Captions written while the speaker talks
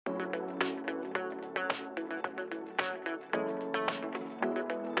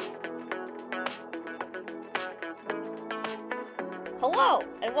Hello,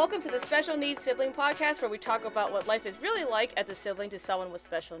 and welcome to the Special Needs Sibling Podcast, where we talk about what life is really like as a sibling to someone with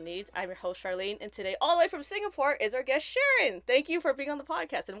special needs. I'm your host, Charlene, and today, all the way from Singapore, is our guest, Sharon. Thank you for being on the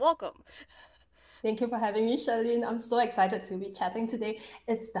podcast, and welcome. Thank you for having me, Charlene. I'm so excited to be chatting today.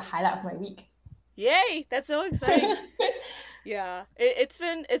 It's the highlight of my week. Yay! That's so exciting. Yeah, it's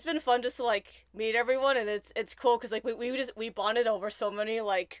been fun just to like meet everyone, and it's cool because like we bonded over so many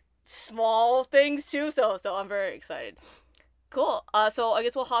like small things too. So I'm very excited. Cool. So I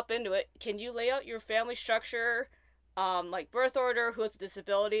guess we'll hop into it. Can you lay out your family structure, like birth order, who has a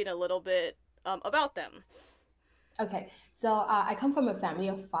disability, and a little bit about them? Okay, so I come from a family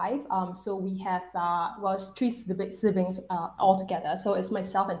of five. So we have three siblings all together. So it's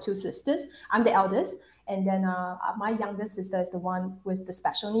myself and two sisters. I'm the eldest, and then my youngest sister is the one with the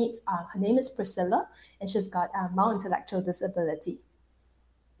special needs. Her name is Priscilla, and she's got a mild intellectual disability.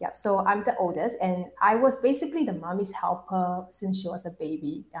 Yeah, so I'm the oldest, and I was basically the mommy's helper since she was a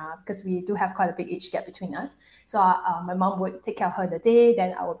baby, because we do have quite a big age gap between us. So my mom would take care of her in the day,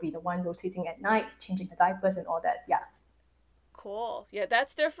 then I would be the one rotating at night, changing her diapers and all that. Yeah, Cool. Yeah,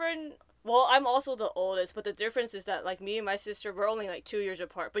 that's different. Well, I'm also the oldest, but the difference is that like me and my sister, we're only like 2 years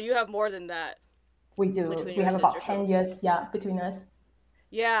apart. But you have more than that we do. between We your have about sisters. 10 years, yeah, between us.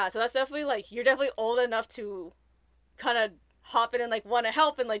 Yeah, so that's definitely like you're definitely old enough to kind of hop in and like want to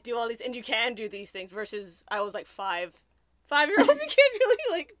help and like do all these, and you can do these things. Versus I was like 5 year olds. You can't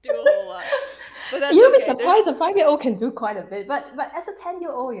really like do a whole lot. But that's You'll be okay. surprised a 5-year-old can do quite a bit. But as a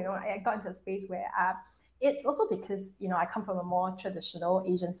 10-year-old, I got into a space where it's also because I come from a more traditional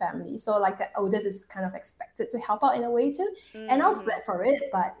Asian family, so like the oldest is kind of expected to help out in a way too, and I was glad for it.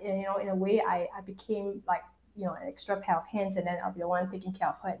 But in a way, I became like an extra pair of hands, and then I'll be the one taking care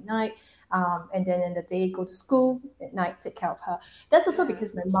of her at night, and then in the day go to school, at night take care of her. That's also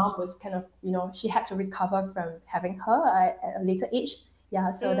because my mom was kind of she had to recover from having her at a later age.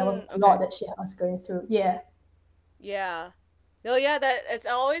 Yeah, so there was a lot that she was going through. Yeah. Yeah. No, yeah, that it's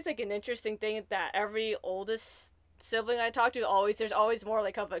always like an interesting thing that every oldest sibling I talk to always there's always more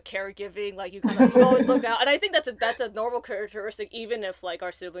like of a caregiving, like you always look out, and I think that's a normal characteristic even if like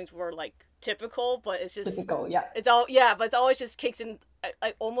our siblings were like typical, but it's just Typical, yeah. it's all yeah, but it's always just kicks in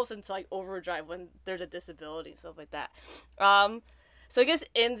like almost into like overdrive when there's a disability and stuff like that. So I guess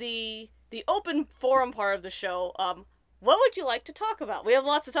in the open forum part of the show, what would you like to talk about? We have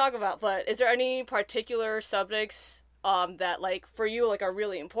lots to talk about, but is there any particular subjects that like for you like are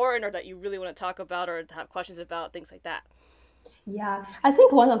really important or that you really want to talk about or have questions about, things like that? Yeah, I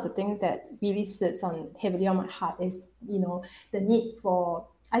think one of the things that really sits on heavily on my heart is, the need for,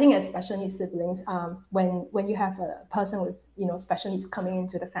 I think, as special needs siblings, when you have a person with, special needs coming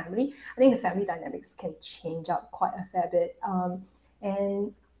into the family, I think the family dynamics can change up quite a fair bit.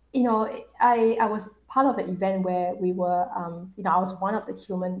 And I was part of an event where we were, I was one of the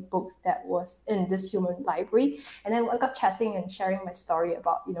human books that was in this human library, and then I got chatting and sharing my story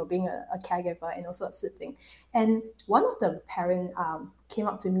about, being a caregiver and also a sibling. And one of the parent came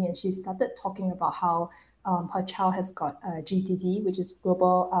up to me and she started talking about how her child has got GDD, which is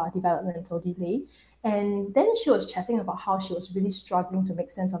global developmental delay. And then she was chatting about how she was really struggling to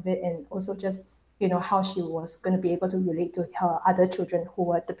make sense of it, and also just how she was going to be able to relate to her other children who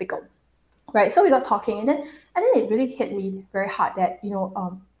were typical, right? So we got talking, and then it really hit me very hard that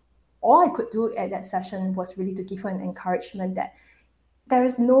all I could do at that session was really to give her an encouragement that there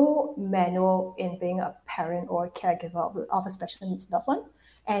is no manual in being a parent or a caregiver of a special needs loved one.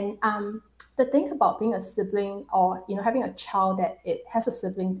 And the thing about being a sibling, or having a child that it has a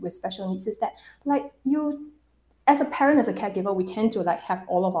sibling with special needs, is that like you, as a parent, as a caregiver, we tend to like have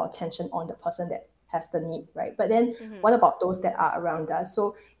all of our attention on the person that has the need, right? But then what about those that are around us?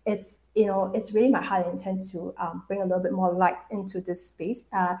 So it's really my heart and intent to bring a little bit more light into this space,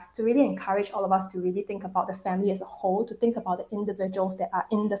 to really encourage all of us to really think about the family as a whole, to think about the individuals that are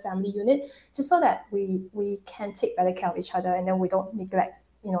in the family unit, just so that we can take better care of each other, and then we don't neglect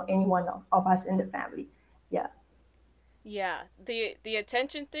any one of us in the family. Yeah. Yeah, the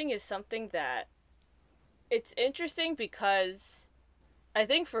attention thing is something that it's interesting because I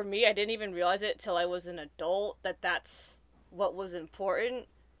think for me, I didn't even realize it till I was an adult that that's what was important.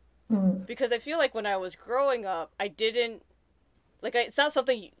 Because I feel like when I was growing up, I didn't it's not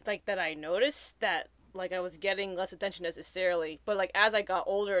something like that I noticed that like I was getting less attention necessarily, but like as I got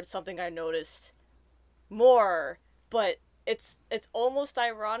older, it's something I noticed more. But it's almost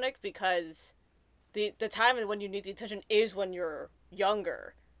ironic because the time when you need the attention is when you're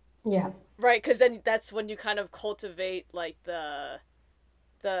younger, Yeah. right? Because then that's when you kind of cultivate like the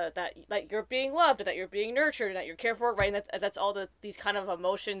that like you're being loved and that you're being nurtured and that you're cared for, right? And that's all these kind of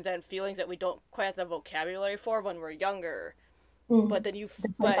emotions and feelings that we don't quite have the vocabulary for when we're younger. Mm. but then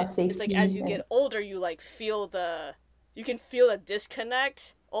The sense of but it's like as safety you get and older, you like feel you can feel a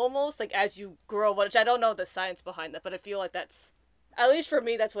disconnect almost like as you grow, which I don't know the science behind that, but I feel like that's, at least for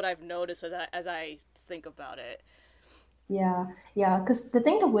me, that's what I've noticed as I think about it. yeah, yeah. Because the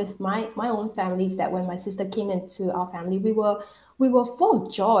thing with my own family is that when my sister came into our family, we were full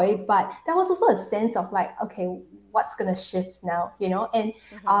of joy, but there was also a sense of like, okay, what's gonna shift now, you know? And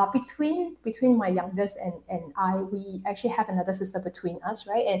Mm-hmm. between my youngest and I, we actually have another sister between us,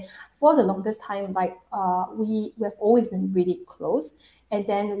 right? And for the longest time, like we've always been really close. And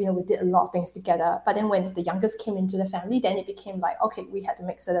then we did a lot of things together. But then when the youngest came into the family, then it became like, okay, we had to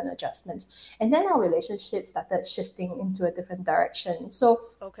make certain adjustments, and then our relationship started shifting into a different direction. So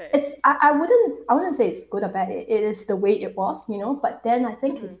Okay. it's I wouldn't say it's good or bad. It is the way it was, but then I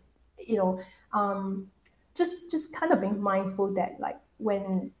think Mm-hmm. it's you know um just kind of being mindful that like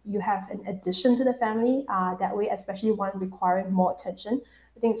when you have an addition to the family, that way, especially one requiring more attention,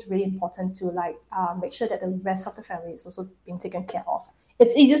 I think it's really important to like make sure that the rest of the family is also being taken care of.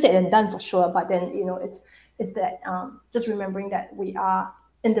 It's easier said than done for sure, but then it's that just remembering that we are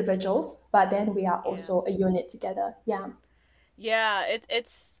individuals, but then we are Yeah. also a unit together. Yeah. Yeah,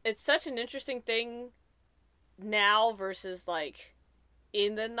 it's such an interesting thing now versus like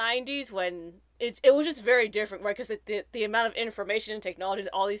in the 90s when it was just very different, right? Because the amount of information and technology,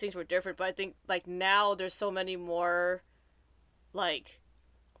 all these things were different. But I think like now there's so many more like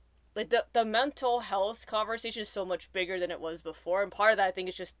the mental health conversation is so much bigger than it was before, and part of that I think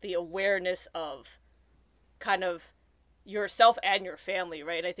is just the awareness of kind of yourself and your family,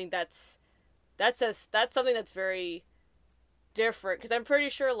 right? I think that's something that's very different because I'm pretty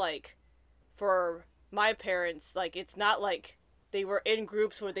sure like for my parents, like it's not like they were in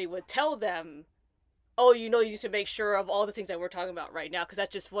groups where they would tell them, oh, you need to make sure of all the things that we're talking about right now, because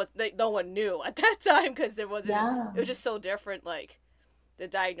that just was no one knew at that time because Yeah. it was just so different, like the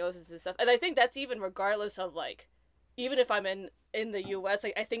diagnosis and stuff. And I think that's even regardless of like, even if I'm in the U.S.,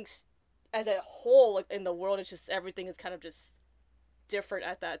 like I think as a whole, like in the world, it's just everything is kind of just different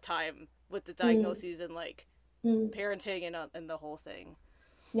at that time with the Mm, diagnoses and like mm. parenting and the whole thing.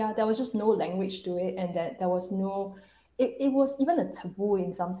 Yeah, there was just no language to it, and that there was no. It was even a taboo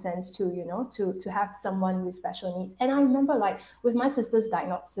in some sense too, to have someone with special needs. And I remember like with my sister's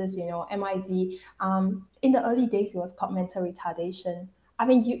diagnosis, MID. In the early days, it was called mental retardation. I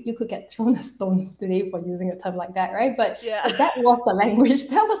mean, you could get thrown a stone today for using a term like that, right? But Yeah. but that was the language.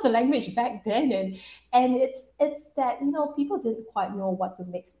 That was the language back then, and it's that people didn't quite know what to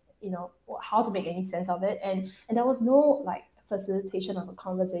make, how to make any sense of it, and there was no like facilitation of a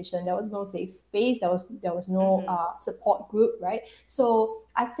conversation. There was no safe space. There was no Mm-hmm. support group, right? So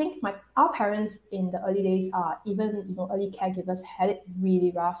I think our parents in the early days, even early caregivers had it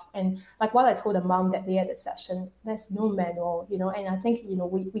really rough. And like what I told the mom that day at the session, there's no manual, and I think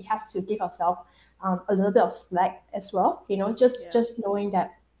we have to give ourselves a little bit of slack as well. Yeah. Just knowing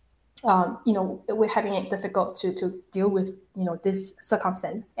that we're having it difficult to deal with this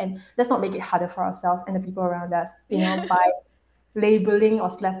circumstance, and let's not make it harder for ourselves and the people around us by labeling or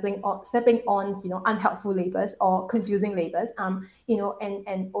slapping on unhelpful labels or confusing labels,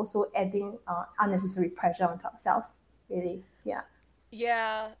 and also adding unnecessary pressure onto ourselves, really. Yeah.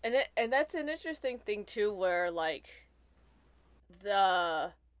 Yeah, and that's an interesting thing too, where like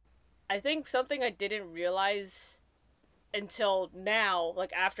the I think something I didn't realize until now,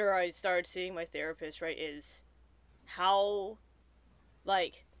 like after I started seeing my therapist, right, is how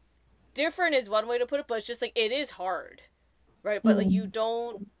like different is one way to put it, but it's just like it is hard, right? But like you Mm,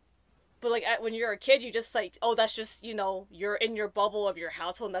 don't. But like when you're a kid, you just like, oh, that's just you're in your bubble of your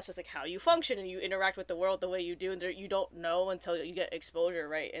household, and that's just like how you function and you interact with the world the way you do, and you don't know until you get exposure,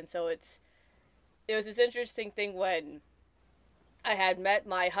 right? And so it was this interesting thing when I had met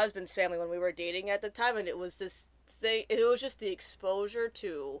my husband's family when we were dating at the time, and it was this thing. It was just the exposure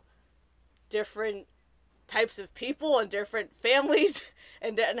to different types of people and different families,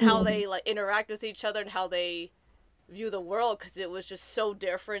 and how mm, they like interact with each other and how they view the world, because it was just so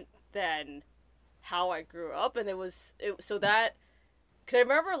different than how I grew up, and so that because I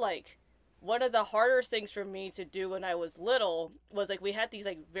remember like one of the harder things for me to do when I was little was like we had these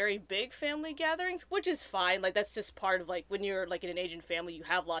like very big family gatherings, which is fine. Like that's just part of like when you're like in an Asian family, you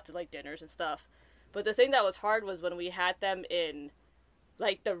have lots of like dinners and stuff. But the thing that was hard was when we had them in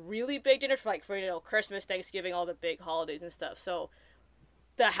like the really big dinners for like for Christmas, Thanksgiving, all the big holidays and stuff. So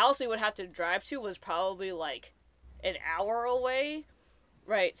the house we would have to drive to was probably like an hour away.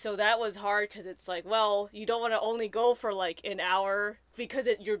 Right, so that was hard because it's like, well, you don't want to only go for like an hour because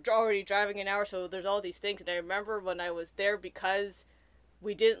you're already driving an hour, so there's all these things. And I remember when I was there, because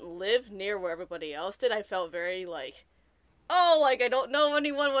we didn't live near where everybody else did, I felt very like, oh, like I don't know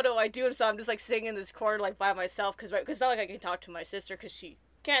anyone. What do I do? And so I'm just like sitting in this corner like by myself because right, because not like I can talk to my sister because she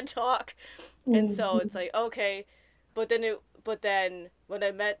can't talk, and so it's Mm-hmm. like okay, but then when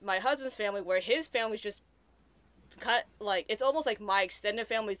I met my husband's family, where his family's just kind of like it's almost like my extended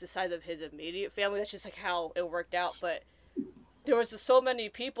family is the size of his immediate family. That's just like how it worked out. But there was just so many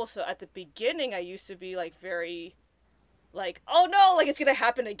people, so at the beginning I used to be like very like, oh no, like it's gonna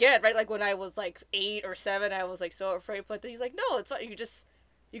happen again, right? Like when I was like 8 or 7, I was like so afraid. But then he's like, no, it's not. You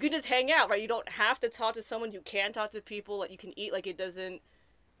can just hang out, right? You don't have to talk to someone. You can talk to people. Like you can eat. Like it doesn't.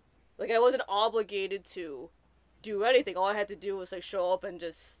 Like I wasn't obligated to do anything. All I had to do was like show up and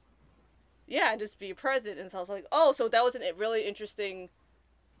just yeah, and just be present. And so I was like, oh, so that was a really interesting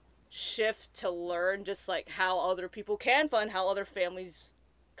shift to learn, just like how other people can fun, how other families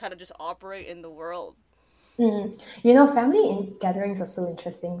kind of just operate in the world. Mm. Family gatherings are so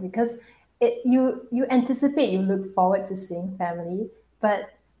interesting because you anticipate, you look forward to seeing family, but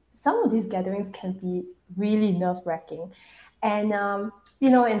some of these gatherings can be really nerve wracking. And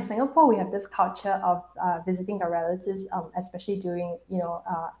in Singapore, we have this culture of visiting our relatives, especially during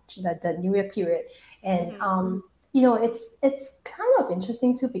the New Year period, and Mm-hmm. it's kind of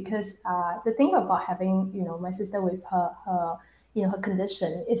interesting too because the thing about having my sister with her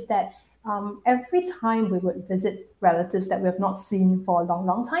condition is that every time we would visit relatives that we have not seen for a long,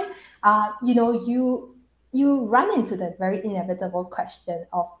 long time, you run into the very inevitable question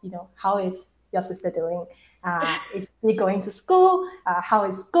of, how is your sister doing? Is she going to school? How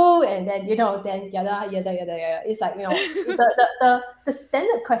is school? And then, then yada, yada, yada, yada. It's like, the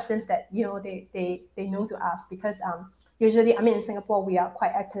standard questions that, they know to ask because usually, I mean, in Singapore, we are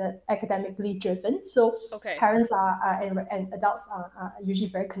quite academically driven. So Okay. parents and adults are usually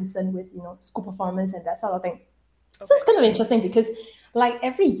very concerned with school performance and that sort of thing. So it's Okay. kind of interesting because like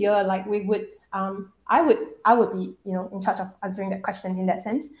every year, like we would I would be in charge of answering that question in that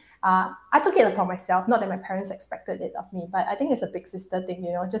sense. I took it upon myself, not that my parents expected it of me, but I think it's a big sister thing,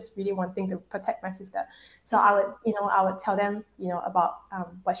 just really wanting to protect my sister. So I Mm-hmm. would I would tell them about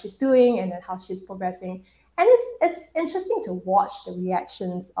what she's doing and then how she's progressing. And it's interesting to watch the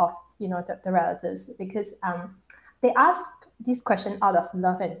reactions of the relatives because they ask this question out of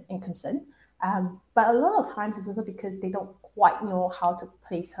love and concern. But a lot of times it's also because they don't quite know how to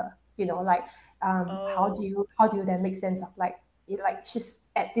place her. Like Oh. how do you then make sense of like she's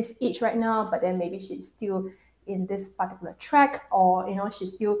at this age right now, but then maybe she's still in this particular track, or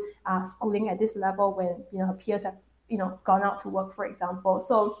she's still schooling at this level when her peers have gone out to work, for example.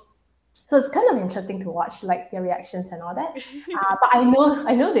 So it's kind of interesting to watch like their reactions and all that. But I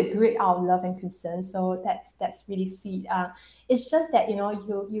know they do it out of love and concern, so that's really sweet. It's just that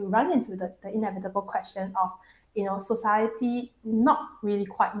you run into the inevitable question of society not really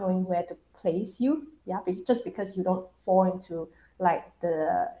quite knowing where to place you. Yeah, just because you don't fall into like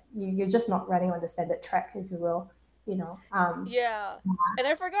you're just not running on the standard track, if you will. You know. Yeah. And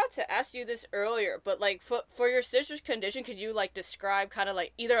I forgot to ask you this earlier, but like for your sister's condition, could you like describe kind of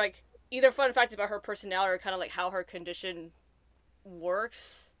like either fun facts about her personality or kind of like how her condition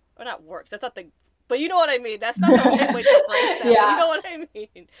works? Or not works. That's not the but you know what I mean. That's not the right way to phrase that, but you Yeah. know what I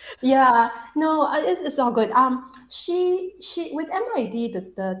mean. Yeah, no, it's all good. She with MID,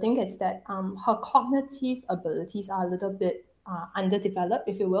 the thing is that her cognitive abilities are a little bit underdeveloped,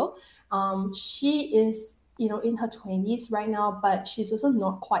 if you will. She is in her 20s right now, but she's also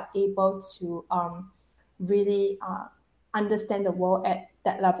not quite able to really understand the world at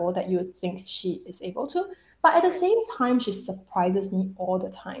that level that you would think she is able to. But at the Okay. same time, she surprises me all the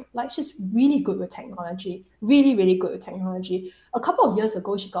time. Like she's really good with technology, really, really good with technology. A couple of years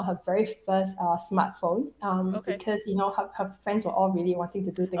ago, she got her very first smartphone Okay. because her friends were all really wanting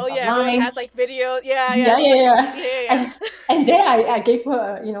to do Oh things yeah, everyone online. has like video. Yeah, yeah. Yeah, She's yeah, like yeah. yeah, yeah, yeah. And then I gave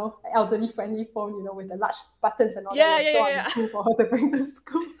her a elderly friendly phone, with the large buttons and all that. It Yeah, was yeah, so yeah, uncool for her to bring to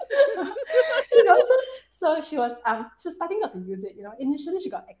school. So she was starting not to use it. Initially she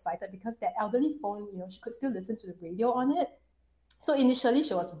got excited because that elderly phone, she could still listen to the radio on it. So initially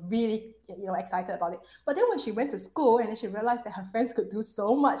she was really excited about it. But then when she went to school and then she realized that her friends could do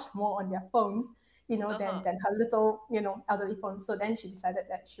so much more on their phones, yeah. than Uh-huh. her little elderly phone. So then she decided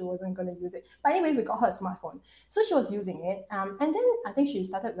that she wasn't going to use it. But anyway, we got her a smartphone, so she was using it. And then I think she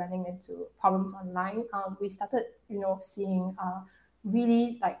started running into problems online. We started seeing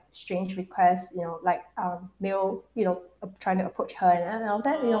really like strange requests, like male, trying to approach her and all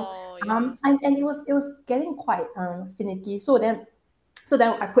that, Oh, yeah. and it was getting quite finicky. So then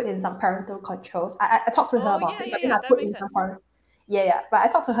I put in some parental controls. I talked to her Oh, about yeah, it, yeah, but then yeah. I That put makes in some sense. parent. Yeah, yeah. But I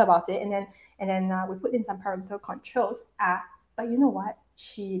talked to her about it, and then we put in some parental controls. But you know what?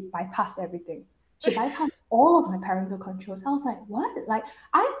 She bypassed everything. She bypassed all of my parental controls. I was like, what? Like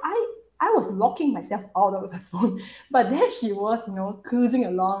I was locking myself out of the phone, but there she was, cruising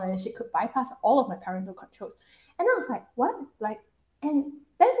along, and she could bypass all of my parental controls. And I was like, what? Like, and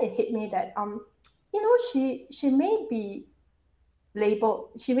then it hit me that she may be labeled,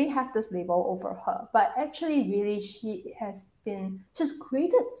 she may have this label over her, but actually really she's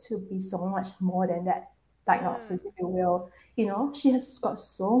created to be so much more than that Mm. diagnosis, if you will. She has got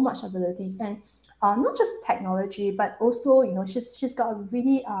so much abilities, and not just technology, but also she's got a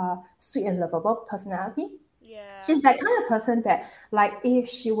really sweet and lovable personality. Yeah. She's that kind of person that, like, if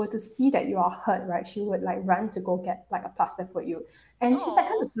she were to see that you are hurt, right, she would like run to go get like a plaster for you. And she's that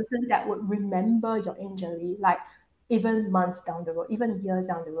kind Oh. of person that would remember your injury, like even months down the road, even years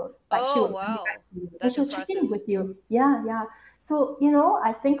down the road. Like, she Oh, would bring it back wow. to you and That's she'll check in impressive. with you. Yeah, yeah. So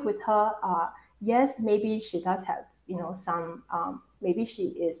I think with her, yes, maybe she does have some, maybe she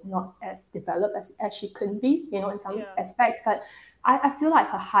is not as developed as she could be, in some Yeah. aspects, but I feel like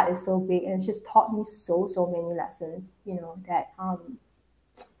her heart is so big, and she's taught me so many lessons, that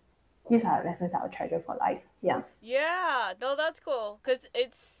these are lessons I'll treasure for life. Yeah. Yeah. No, that's cool. Because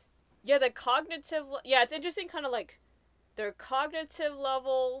it's, yeah, the cognitive, yeah, it's interesting kind of like their cognitive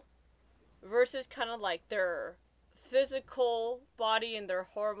level versus kind of like their physical body and their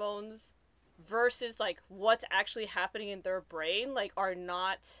hormones versus like what's actually happening in their brain like are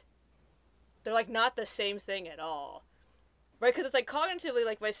not, they're like not the same thing at all, right? Because it's like cognitively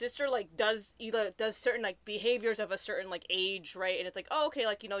like my sister like does either does certain like behaviors of a certain like age, right? And it's like, oh, okay,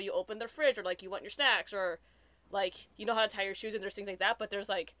 like you open the fridge, or like you want your snacks, or like you know how to tie your shoes, and there's things like that. But there's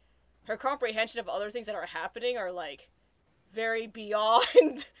like her comprehension of other things that are happening are like very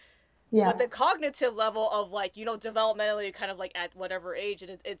beyond what Yeah. the cognitive level of like developmentally kind of like at whatever age.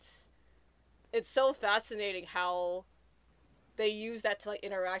 And it's so fascinating how they use that to like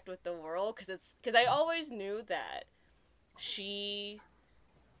interact with the world, because I always knew that she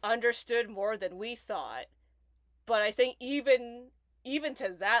understood more than we thought, but I think even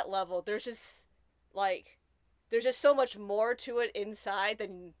to that level like there's just so much more to it inside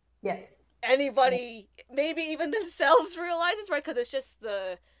than Yes. Yeah. anybody maybe even themselves realizes, right? Because it's just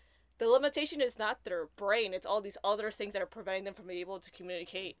the limitation is not their brain, it's all these other things that are preventing them from being able to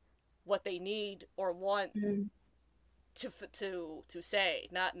communicate what they need or want Mm. to say,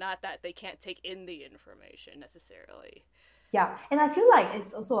 not that they can't take in the information necessarily. Yeah, and I feel like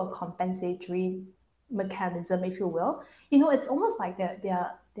it's also a compensatory mechanism, if you will. It's almost like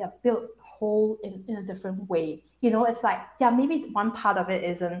they're built whole in a different way. It's like, yeah, maybe one part of it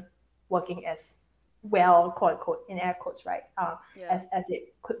isn't working as well, quote unquote, in air quotes, right? Yeah. As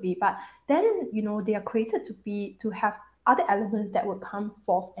it could be, but then they are created to have other elements that will come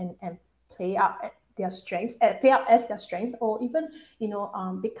forth and play out at their strengths, play out as their strengths, or even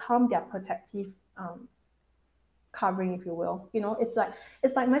become their protective covering, if you will. It's like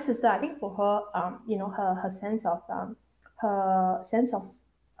my sister. I think for her, her sense of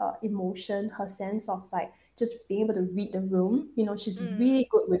emotion, her sense of like just being able to read the room. She's Mm. really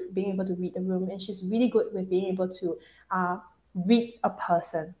good with being able to read the room, and she's really good with being able to uh, read a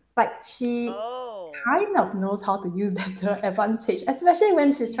person. Like, she Oh. kind of knows how to use that to her advantage, especially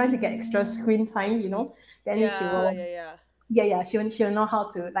when she's trying to get extra screen time. Then she Yeah, will, yeah, yeah. yeah, she'll know how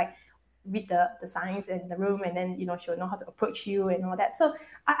to like read the signs in the room, and then she'll know how to approach you and all that. So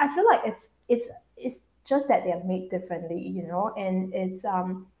I feel like it's just that they're made differently, and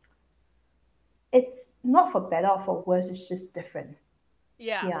it's not for better or for worse, it's just different.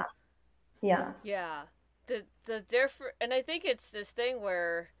 Yeah. Yeah. Yeah. Yeah. The different, and I think it's this thing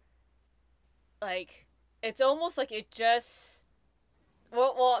where like it's almost like it just,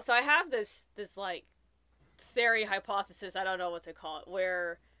 so I have this like theory hypothesis, I don't know what to call it,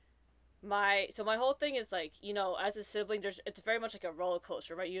 where my whole thing is like, as a sibling, it's very much like a roller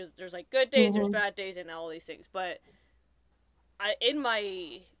coaster, right? There's like good days, there's Hmm. bad days, and all these things. But in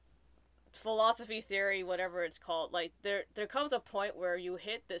my philosophy, theory, whatever it's called, like there comes a point where you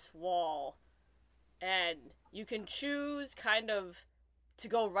hit this wall, and you can choose kind of to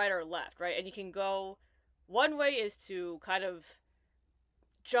go right or left, right? And you can go, one way is to kind of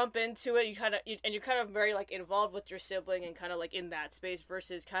jump into it, and you're kind of very like involved with your sibling and kind of like in that space,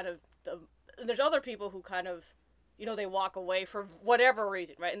 versus kind of there's other people who kind of they walk away for whatever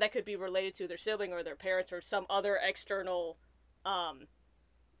reason, right? And that could be related to their sibling or their parents or some other external um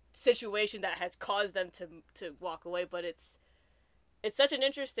situation that has caused them to walk away. But it's such an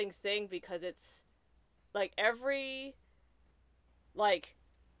interesting thing, because it's like every like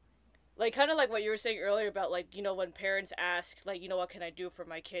kind of like what you were saying earlier about like when parents ask like what can I do for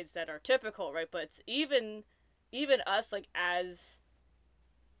my kids that are typical, right? But it's even us like as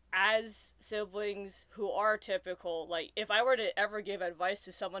as siblings who are typical, like if I were to ever give advice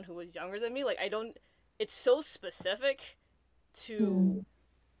to someone who was younger than me, like I don't, it's so specific to Mm,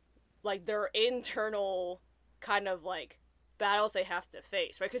 like their internal kind of like battles they have to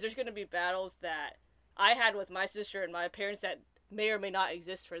face, right? Because there's going to be battles that I had with my sister and my parents that may or may not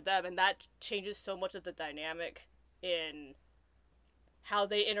exist for them, and that changes so much of the dynamic in how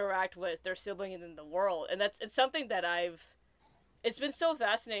they interact with their sibling and in the world. And that's, it's something that I've, it's been so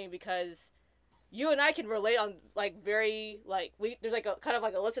fascinating because you and I can relate on like very like we there's like a kind of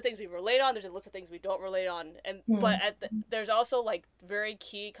like a list of things we relate on. There's a list of things we don't relate on, and but mm, there's also like very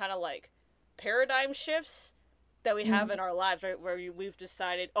key kind of like paradigm shifts that we have mm, in our lives, right? Where we've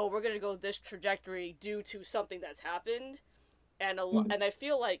decided, oh, we're gonna go this trajectory due to something that's happened, mm, and I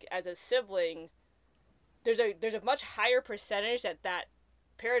feel like as a sibling, there's a much higher percentage that that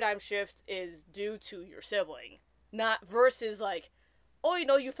paradigm shift is due to your sibling, not versus like, oh, you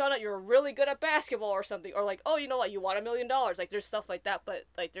know, you found out you're really good at basketball or something, or like, oh, you know what, you won $1 million. Like, there's stuff like that, but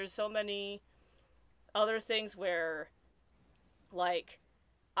like, there's so many other things where, like,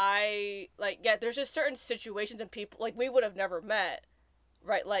 I like, yeah, there's just certain situations and people like we would have never met,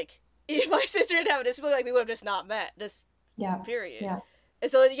 right? Like, if my sister didn't have a disability, like we would have just not met, just yeah, period. yeah.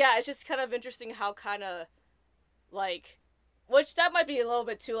 And so yeah, it's just kind of interesting how kind of like, which that might be a little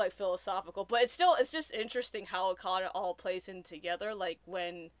bit too like philosophical, but it's still, it's just interesting how it kind of all plays in together. Like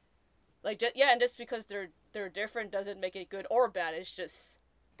when like yeah, and just because they're different doesn't make it good or bad. It's just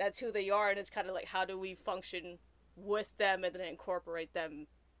that's who they are, and it's kind of like how do we function with them and then incorporate them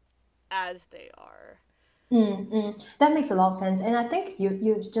as they are. That makes a lot of sense, and I think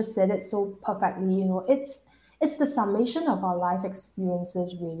you just said it so perfectly. You know, it's the summation of our life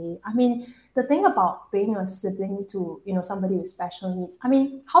experiences, really. I mean, the thing about being a sibling to somebody with special needs. I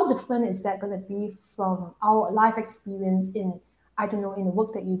mean, how different is that going to be from our life experience in I don't know in the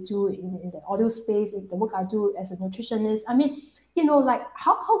work that you do in the audio space, in the work I do as a nutritionist. I mean, like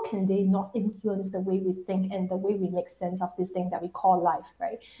how can they not influence the way we think and the way we make sense of this thing that we call life,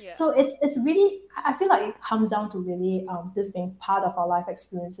 right? Yeah. So it's really I feel like it comes down to really this being part of our life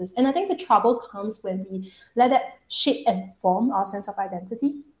experiences, and I think the trouble comes when we let that shape and form our sense of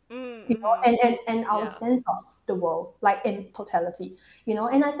identity, Mm-hmm. and our Yeah. sense of the world, like in totality,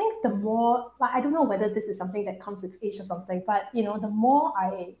 and I think the more, like, I don't know whether this is something that comes with age or something, but the more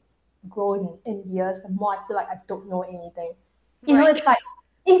I grow in years, the more I feel like I don't know anything. Right.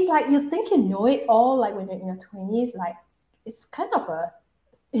 It's like you think you know it all, like when you're in your 20s, like it's kind of a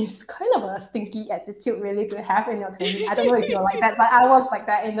it's kind of a stinky attitude really to have in your 20s. I don't know if you're like that, but I was like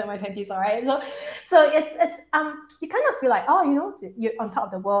that in my 20s, all right? So it's you kind of feel like, oh, you're on top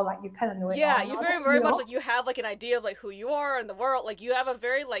of the world, like you kind of know it all Yeah, and you all very that, very much like you have like an idea of like who you are in the world. Like you have a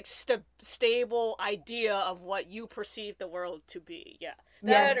very like stable idea of what you perceive the world to be. Yeah,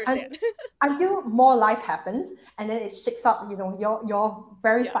 that I Yes, and understand. until more life happens, and then it shakes up, your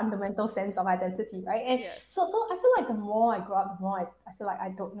very Yeah. fundamental sense of identity, right? And Yes. so I feel like the more I grow up, the more I feel like I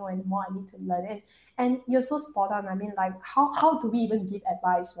don't know, and the more I need to learn. And you're so spot on. I mean, like how do we even give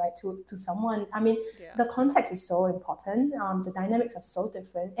advice, right, to someone? I mean, Yeah. the context is so important. The dynamics are so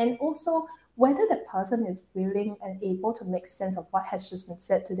different, and also whether the person is willing and able to make sense of what has just been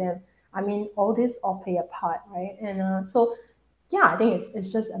said to them. I mean, all this all play a part, right? And so yeah, I think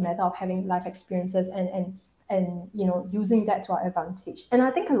it's just a matter of having life experiences and using that to our advantage. And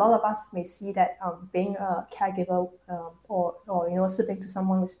I think a lot of us may see that being a caregiver or sibling to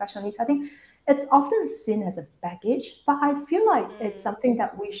someone with special needs, I think it's often seen as a baggage, but I feel like it's Mm. something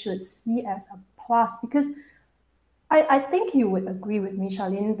that we should see as a plus because I think you would agree with me,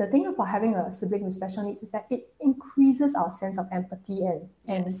 Charlene. The thing about having a sibling with special needs is that it increases our sense of empathy and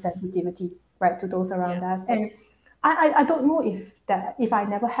Yes. sensitivity, right, to those Yeah. around us. And I don't know if I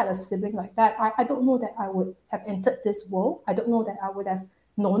never had a sibling like that, I don't know that I would have entered this world. I don't know that I would have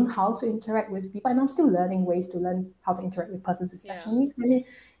known how to interact with people. And I'm still learning ways to learn how to interact with persons with Yeah. special needs. I mean,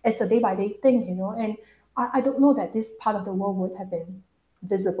 it's a day by day thing. And I don't know that this part of the world would have been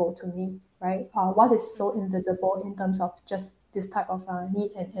visible to me, right? What is so Mm-hmm. invisible in terms of just this type of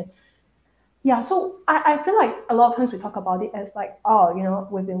need and yeah, so I feel like a lot of times we talk about it as like, oh,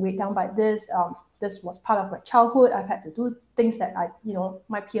 we've been weighed down by this. This was part of my childhood. I've had to do things that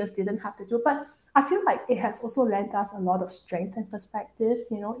my peers didn't have to do. But I feel like it has also lent us a lot of strength and perspective,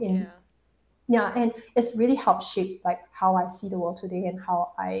 in Yeah. yeah, and it's really helped shape like how I see the world today and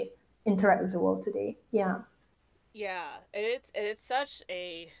how I interact with the world today. Yeah. Yeah. And it's such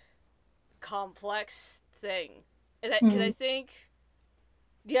a complex thing, and that because I Mm, think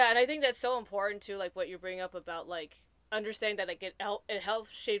yeah, and I think that's so important too. Like what you bring up about like understanding that like it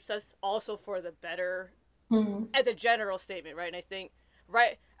helps shapes us also for the better mm, as a general statement, right? And I think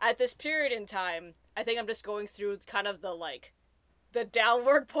right at this period in time, I think I'm just going through kind of the like the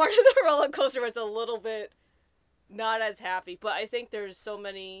downward part of the roller coaster where it's a little bit not as happy. But I think there's so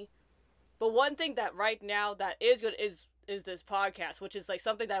many. But one thing that right now that is good is this podcast, which is like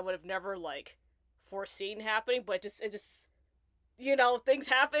something that I would have never like foreseen happening. But just things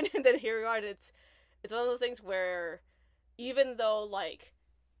happen, and then here we are. And it's one of those things where even though like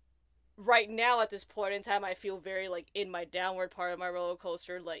right now at this point in time I feel very like in my downward part of my roller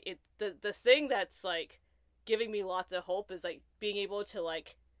coaster, like the thing that's like giving me lots of hope is like being able to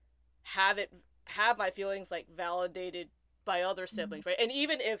like have it have my feelings like validated by other siblings, right? And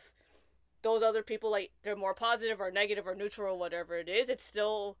even if those other people like they're more positive or negative or neutral or whatever it is,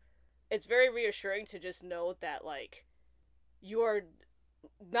 it's very reassuring to just know that like you're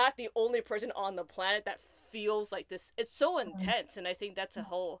not the only person on the planet that feels like this. It's so intense, and I think that's a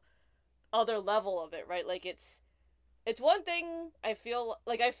whole other level of it, right? Like it's one thing I feel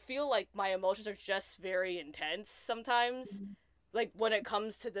like my emotions are just very intense sometimes, like when it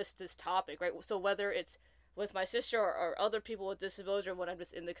comes to this topic, right? So whether it's with my sister or other people with disabilities or when I'm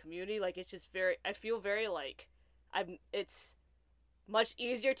just in the community, like it's just very I feel very like I'm it's much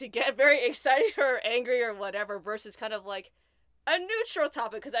easier to get very excited or angry or whatever versus kind of like a neutral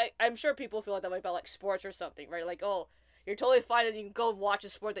topic, because I'm sure people feel like that way about like sports or something, right? Like, oh, you're totally fine and you can go watch a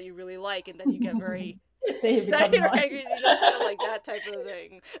sport that you really like and then you get very Then you become excited or not. angry. It's kind of like that type of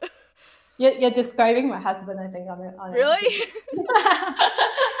thing. You're describing my husband, I think, on a Really?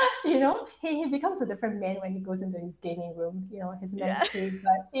 daily. He becomes a different man when he goes into his gaming room, his man Yeah. cave.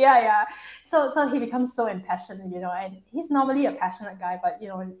 But yeah, yeah. So he becomes so impassioned, and he's normally a passionate guy, but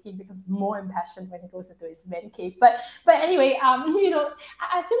he becomes more impassioned when he goes into his man cave. But anyway,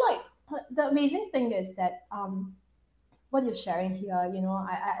 I feel like the amazing thing is that what you're sharing here,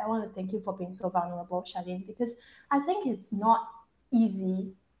 I want to thank you for being so vulnerable, Charlene, because I think it's not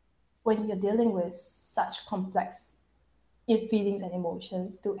easy when you're dealing with such complex feelings and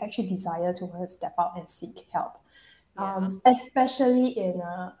emotions to actually desire to want to step out and seek help, Yeah. especially in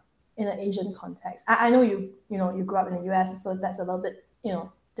an Asian context. I know you grew up in the US, so that's a little bit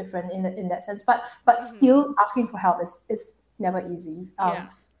different in that sense. But Mm-hmm. still asking for help is never easy. Yeah.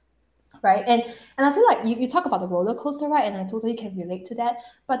 Right, and I feel like you talk about the roller coaster, right, and I totally can relate to that.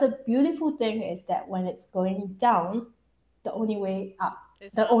 But the beautiful thing is that when it's going down, the only way up,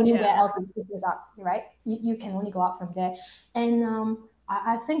 It's the up. only way Yeah. else is up, right? You can only go up from there. And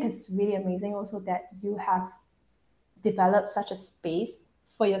I think it's really amazing also that you have developed such a space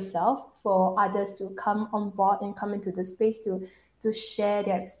for yourself, for others to come on board and come into the space to share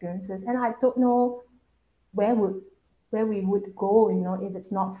their experiences. And I don't know where would where we would go, if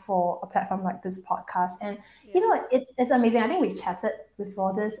it's not for a platform like this podcast. And Yeah. it's amazing. I think we chatted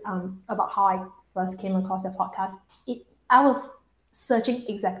before this about how I first came across the podcast. I was searching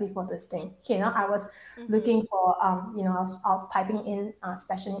exactly for this thing. I was Mm-hmm. looking for I was typing in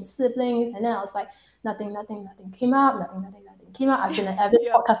special needs siblings, and then I was like nothing came up, nothing came up. I've been an avid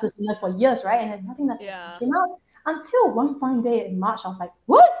Yep. podcast listener for years, right? And then nothing Yeah. came out until one fine day in March. I was like,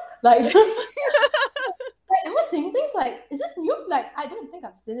 what? Like like, am I seeing things like, is this new? Like, I don't think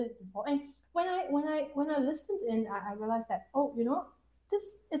I've seen it before. And when I listened in, I realized that, oh,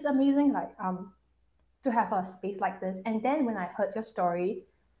 this it's amazing. Like to have a space like this. And then when I heard your story,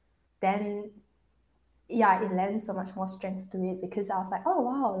 then yeah, it lends so much more strength to it, because I was like, oh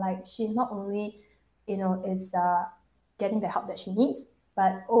wow, like she not only is getting the help that she needs,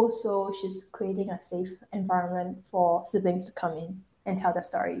 but also she's creating a safe environment for siblings to come in and tell their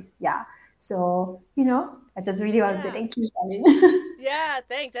stories. Yeah. So I just really want to say Yeah. thank you, Charlene. Yeah.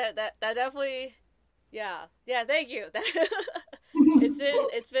 Thanks. That definitely. Yeah. Yeah. Thank you.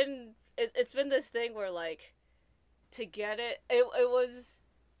 It's been this thing where like to get it was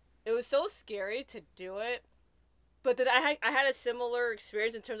so scary to do it, but then I had a similar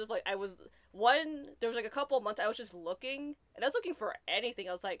experience in terms of like there was like a couple of months I was just looking, and I was looking for anything.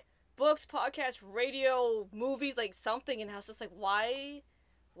 I was like books, podcasts, radio, movies, like something, and I was just like, why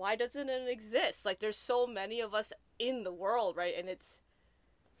doesn't it exist? Like there's so many of us in the world, right? And it's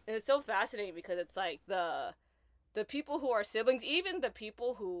so fascinating because it's like the people who are siblings, even the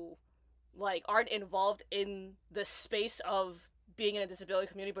people who like aren't involved in the space of being in a disability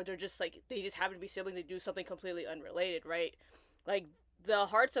community, but they're just like they just happen to be siblings. They do something completely unrelated, right? Like the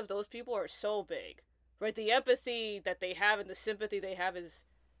hearts of those people are so big, right? The empathy that they have and the sympathy they have is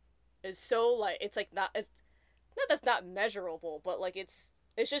so like it's not that's not measurable, but like it's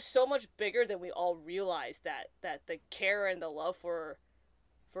just so much bigger than we all realize that the care and the love for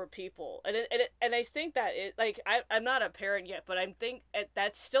people, and I think that it like I'm not a parent yet, but I'm think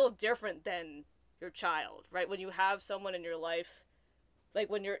that's still different than your child, right? When you have someone in your life like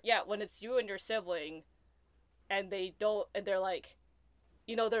when you're, yeah, when it's you and your sibling and they don't, and they're like,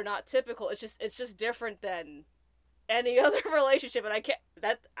 they're not typical. It's just different than any other relationship, and I can't,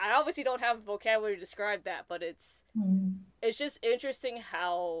 that I obviously don't have vocabulary to describe that, but Mm. it's just interesting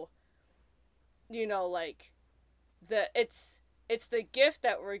how, like, the it's the gift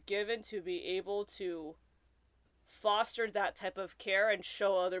that we're given to be able to foster that type of care and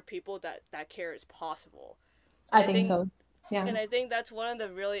show other people that that care is possible. And I I think think so. Yeah. and I think that's one of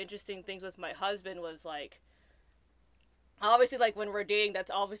the really interesting things with my husband was like, obviously, like when we're dating,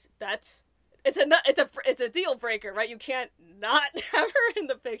 that's obvious, that's it's a deal breaker, right? You can't not have her in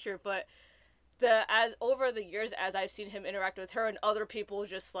the picture. But the as over the years, as I've seen him interact with her and other people,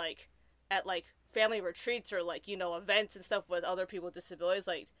 just like at like family retreats or like events and stuff with other people with disabilities,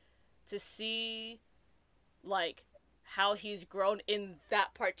 like to see like how he's grown in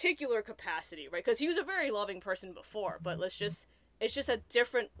that particular capacity, right? Because he was a very loving person before, but it's just a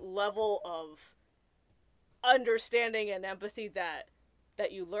different level of understanding and empathy that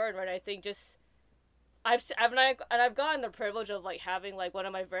you learn, right? I think just I've gotten the privilege of like having like one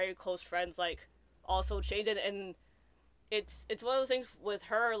of my very close friends like also change it, and it's one of those things with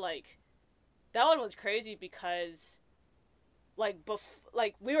her, like that one was crazy because like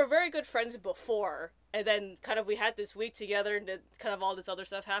we were very good friends before, and then kind of we had this week together, and then kind of all this other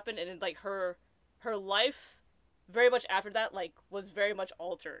stuff happened, and then like her life very much after that like was very much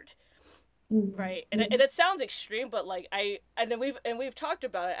altered, Mm. right? And Mm. it sounds extreme, but like and then we've talked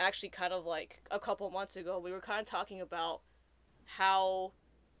about it actually kind of like a couple months ago. We were kind of talking about how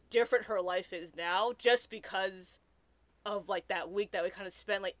different her life is now just because of like that week that we kind of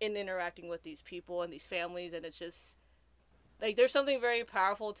spent like in interacting with these people and these families, and it's just like there's something very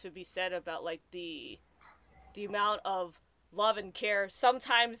powerful to be said about like the amount of love and care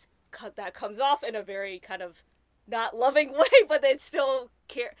sometimes that comes off in a very kind of not loving way, but they still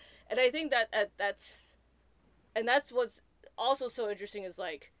care. And I think that's what's also so interesting is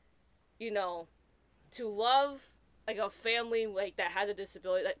like, you know to love like a family like that has a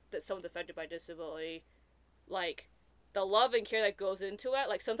disability, that someone's affected by disability, like the love and care that goes into it,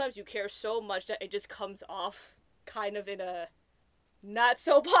 like sometimes you care so much that it just comes off kind of in a not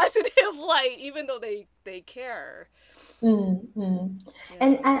so positive light, even though they care. Mm, mm.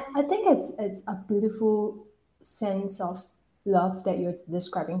 And Yeah. I think it's a beautiful sense of love that you're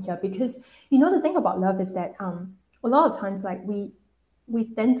describing here, because the thing about love is that a lot of times, like, we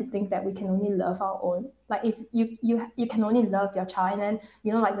tend to think that we can only love our own. Like, if you can only love your child, and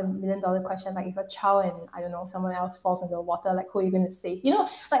then like the $1 million question, like if a child and I don't know someone else falls into the water, like who are you going to save?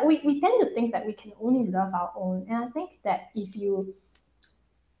 Like we tend to think that we can only love our own. And I think that if you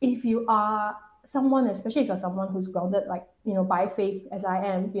are someone, especially if you're someone who's grounded, like by faith, as I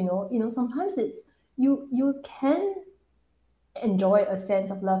am, sometimes it's you can enjoy a sense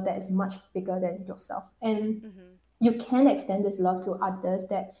of love that is much bigger than yourself, and Mm-hmm. you can extend this love to others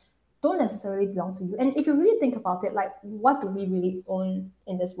that don't necessarily belong to you. And if you really think about it, like, what do we really own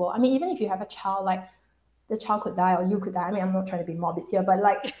in this world? I mean, even if you have a child, like, the child could die or you could die. I mean, I'm not trying to be morbid here, but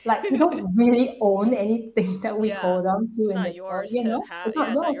like we don't really own anything that we Yeah. hold on to It's in not this world. yours to have. It's Yeah, not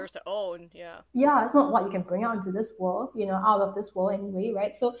it's not yours. yours to own. Yeah. Yeah, it's not what you can bring out into this world, out of this world anyway,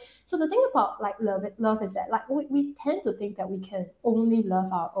 right? So the thing about, like, love is that, like, we tend to think that we can only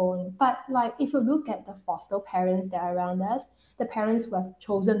love our own. But, like, if you look at the foster parents that are around us, the parents who have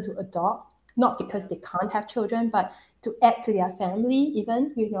chosen to adopt, not because Yeah. they can't have children, but to add to their family,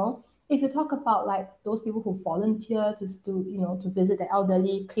 even, if you talk about, like, those people who volunteer to visit the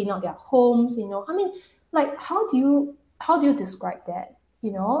elderly, clean out their homes, I mean, like, how do you describe that?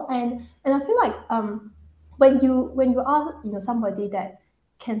 And I feel like, when you are, somebody that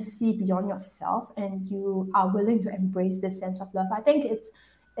can see beyond yourself, and you are willing to embrace this sense of love, I think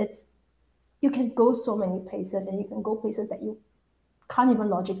it's you can go so many places, and you can go places that you can't even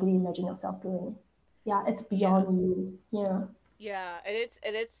logically imagine yourself doing. Yeah, it's Yeah. beyond you. Yeah. Yeah, and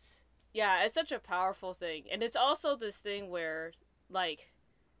it's yeah, it's such a powerful thing. And it's also this thing where like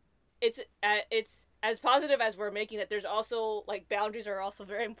it's as positive as we're making it, there's also like boundaries are also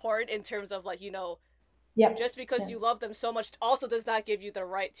very important in terms of like, Yep. just because Yeah. you love them so much also does not give you the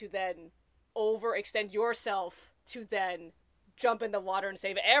right to then overextend yourself to then jump in the water and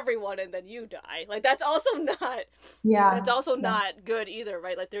save everyone and then you die. Like that's Yeah. also Yeah. not good either,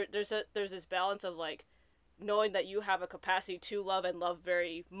 right? Like there's this balance of like knowing that you have a capacity to love and love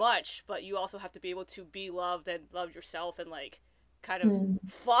very much, but you also have to be able to be loved and love yourself and like kind of Mm.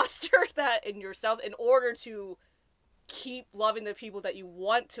 foster that in yourself in order to keep loving the people that you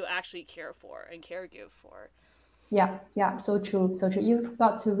want to actually care for and care give for. Yeah. Yeah. So true. So true. You've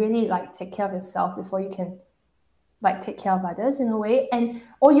got to really, like, take care of yourself before you can like take care of others in a way, and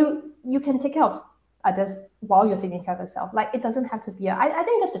or you can take care of others while you're taking care of yourself. Like it doesn't have to be I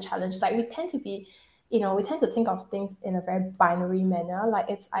think that's the challenge. Like we tend to be, we tend to think of things in a very binary manner, like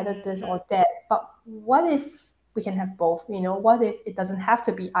it's either this Mm-hmm. or that. But what if we can have both? What if it doesn't have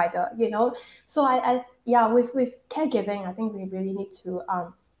to be either? So I yeah, with caregiving, I think we really need to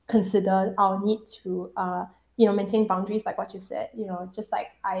consider our need to maintain boundaries, like what you said. Just like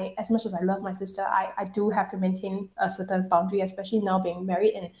I, as much as I love my sister, I do have to maintain a certain boundary, especially now being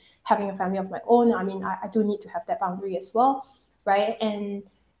married and having a family of my own. I mean, I do need to have that boundary as well, right? And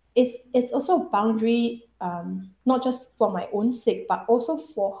it's also a boundary, not just for my own sake, but also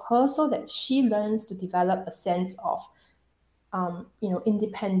for her, so that she learns to develop a sense of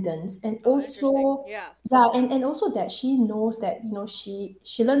independence, and Oh, interesting. also Yeah. yeah, and also that she knows that she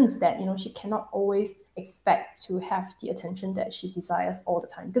learns that she cannot always expect to have the attention that she desires all the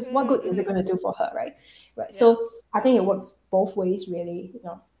time, because what good is it Mm-hmm. going to do for her, right? Yeah. So I think it works both ways, really.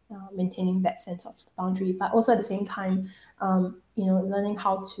 Maintaining that sense of boundary, but also at the same time, learning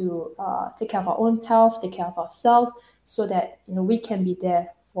how to take care of our own health, take care of ourselves, so that we can be there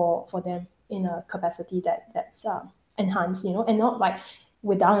for them in a capacity that's enhanced, and not like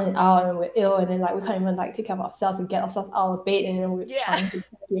we're down and out and we're ill, and then like we can't even like take care of ourselves and get ourselves out of bed, and then we're Yeah. trying to.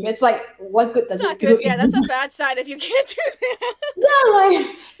 It's like, what good It's does not it do good. if Yeah, that's a bad sign if you can't do that. yeah, like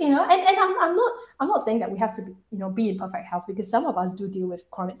and I'm not saying that we have to be in perfect health, because some of us do deal with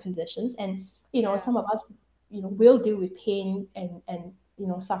chronic conditions, and Yeah. some of us will deal with pain and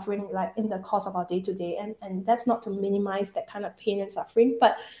suffering, like in the course of our day to day, and that's not to minimize that kind of pain and suffering.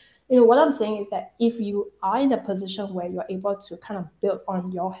 But what I'm saying is that if you are in a position where you're able to kind of build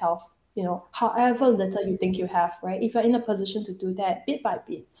on your health, however Mm-hmm. little you think you have, right? If you're in a position to do that bit by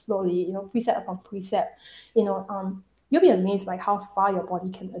bit, slowly, precept upon precept, you'll be amazed like how far your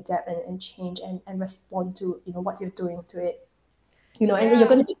body can adapt and change and respond to what you're doing to it. And then you're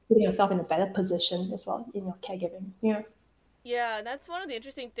going Yeah. to be putting yourself in a better position as well in your caregiving. Yeah. Yeah, and that's one of the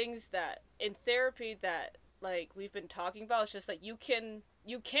interesting things that in therapy that like we've been talking about. It's just like you can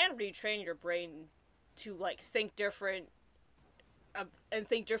retrain your brain to like think different and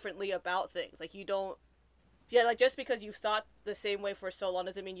think differently about things. Like you don't yeah, like just because you thought the same way for so long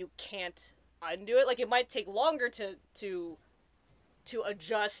doesn't mean you can't undo it. Like it might take longer to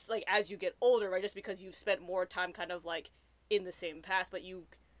adjust like as you get older, right? Just because you've spent more time kind of like in the same path, but you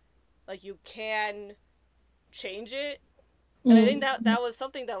can change it. And I think that Mm, that was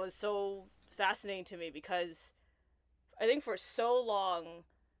something that was so fascinating to me because I think for so long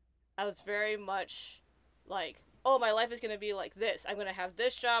I was very much like, oh, my life is going to be like this. I'm going to have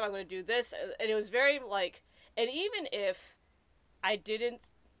this job, I'm going to do this, and it was very like, and even if I didn't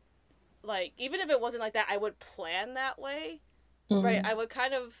like, even if it wasn't like that, I would plan that way, right? mm, I would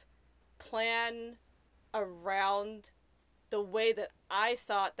kind of plan around the way that I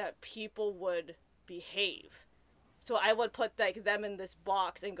thought that people would behave. So I would put like them in this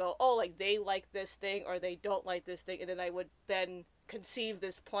box and go, oh, like they like this thing or they don't like this thing, and then I would then conceive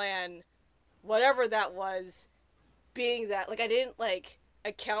this plan, whatever that was, being that like I didn't like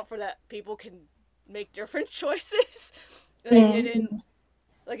account for that people can make different choices, and I didn't mm,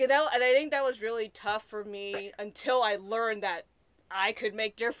 like that, and I think that was really tough for me until I learned that I could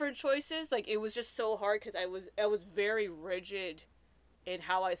make different choices. Like it was just so hard because I was very rigid in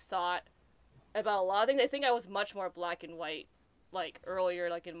how I thought about a lot of things. I think I was much more black and white like earlier,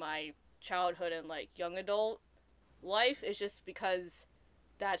 like in my childhood and like young adult life. It's just because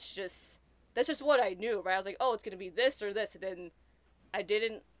that's just that's just what I knew, right? I was like, oh, it's gonna be this or this, and then I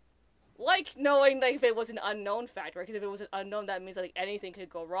didn't like knowing like if it was an unknown factor, right? Because if it was an unknown, that means like anything could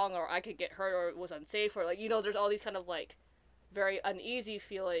go wrong, or I could get hurt, or it was unsafe, or like there's all these kind of like very uneasy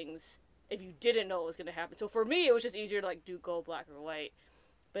feelings if you didn't know what was gonna happen. So for me, it was just easier to like do go black or white.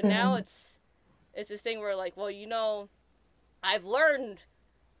 But now mm, it's this thing where like, well, I've learned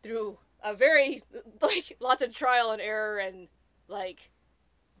through a very like lots of trial and error and like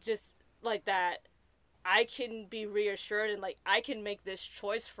just like that I can be reassured and like I can make this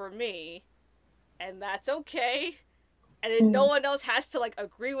choice for me and that's okay. And then no mm, one else has to like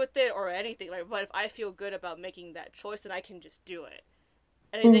agree with it or anything. Like, but if I feel good about making that choice, then I can just do it.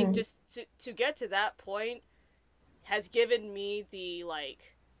 And I think mm, just to get to that point has given me the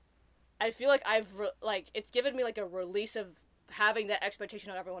like I feel like like it's given me like a release of having that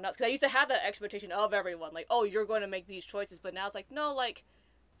expectation on everyone else because I used to have that expectation of everyone like, oh, you're going to make these choices, but now it's like, no, like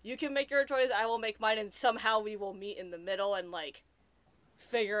you can make your choice, I will make mine, and somehow we will meet in the middle and like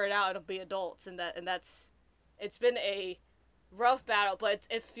figure it out and be adults. And that's it's been a rough battle, but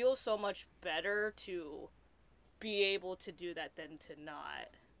it feels so much better to be able to do that than to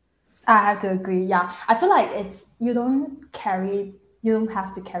not. I have to agree. Yeah, I feel like it's you don't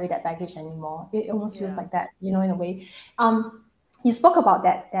have to carry that baggage anymore. It almost feels Yeah. like that, in a way. Um, you spoke about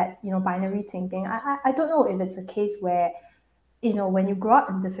that binary thinking. I don't know if it's a case where when you grow up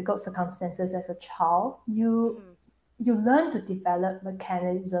in difficult circumstances as a child, Mm-hmm. you learn to develop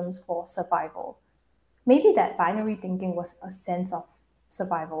mechanisms for survival. Maybe that binary thinking was a sense of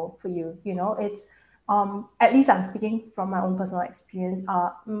survival for you. It's at least I'm speaking from my own personal experience.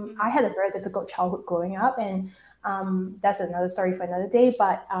 I Mm-hmm. had a very difficult childhood growing up, and that's another story for another day.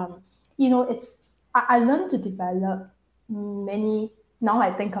 But it's I learned to develop many. Now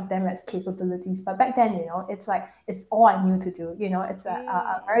I think of them as capabilities, but back then, it's like it's all I knew to do. It's a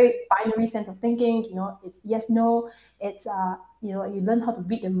Mm-hmm. very binary sense of thinking. It's yes, no. It's you learn how to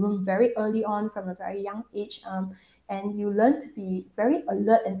read the room very early on from a very young age, and you learn to be very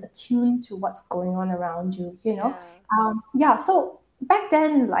alert and attuned to what's going on around you. Yeah. Yeah. So back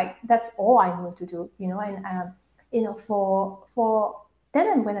then, like that's all I knew to do. And for then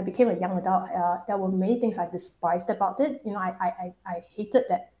and when I became a young adult, there were many things I despised about it. I hated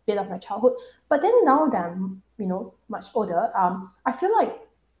that bit of my childhood. But then now that I'm much older, I feel like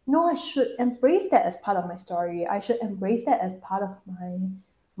no, I should embrace that as part of my story. I should embrace that as part of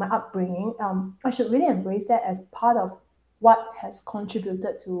my upbringing. I should really embrace that as part of what has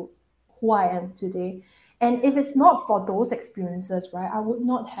contributed to who I am today. And if Yeah. it's not for those experiences, right, I would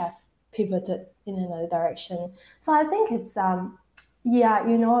not have pivoted in another direction. So I think it's yeah,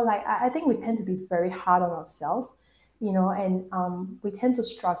 like I think we tend to be very hard on ourselves, and we tend to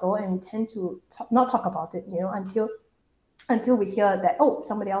struggle and we tend to not talk about it, until we hear that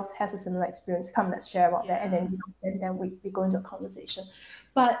somebody else has a similar experience, come let's share about that, and then Yeah. then we go into a conversation.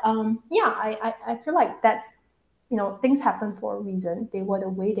 But yeah, I feel like that's things happen for a reason. They were the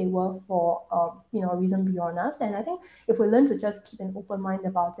way they were for a reason beyond us. And I think if we learn to just keep an open mind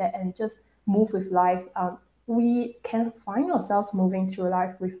about that and just move with life, we can find ourselves moving through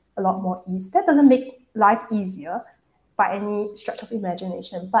life with a lot more ease. That doesn't make life easier by any stretch of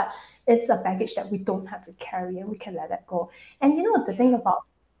imagination, but it's a baggage that we don't have to carry and we can let that go. And Yeah. the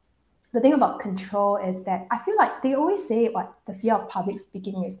thing about control is that I feel like they always say what the fear of public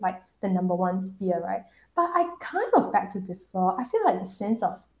speaking is like the number one fear, right? But I kind of beg to differ. I feel like the sense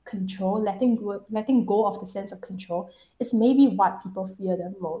of control, letting go of the sense of control, is maybe what people fear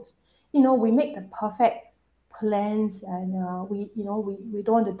the most. We make the perfect plans, and we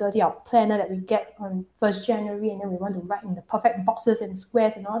don't want to dirty our planner that we get on 1st January, and then we want to write in the perfect boxes and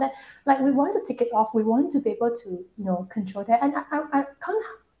squares and all that. Like we want to tick it off. We want to be able to control that. And I can't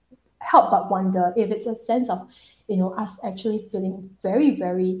help but wonder if it's a sense of us actually feeling very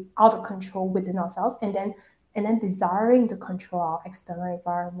very out of control within ourselves, and then desiring to control our external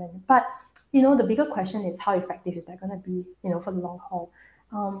environment. But the bigger question is how effective is that going to be for the long haul.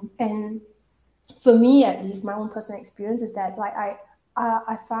 And for me, at least, my own personal experience is that like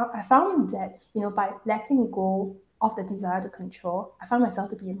I found that by letting go of the desire to control, I found myself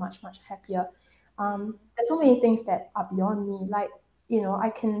to be much happier. Mm-hmm. There's so many things that are beyond me. Like I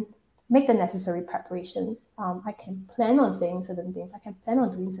can make the necessary preparations. I can plan on saying certain things. I can plan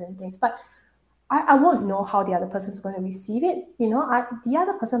on doing certain things, but I won't know how the other person is going to receive it. The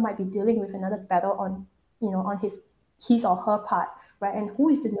other person might be dealing with another battle on his or her part, right? And who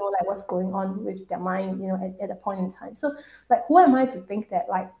is to know like what's going on with their mind, at a point in time. So like, who am I to think that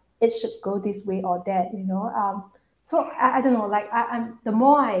like it should go this way or that? So I don't know. Like I'm the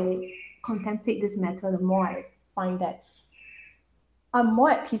more I contemplate this matter, the more I find that I'm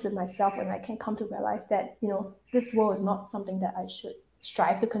more at peace with myself when I can come to realize that this world is not something that I should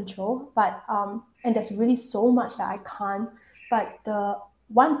strive to control. But and there's really so much that I can't. But the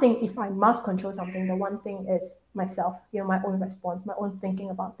one thing, if I must control something, the one thing is myself. My own response, my own thinking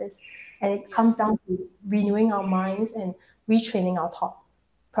about this, and it Yeah. comes down to renewing our minds and retraining our thought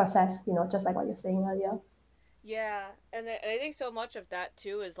process. Just like what you're saying earlier. Yeah. And I think so much of that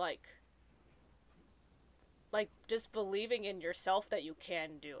too is like just believing in yourself that you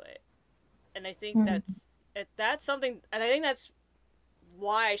can do it. And I think Mm. that's something, and I think that's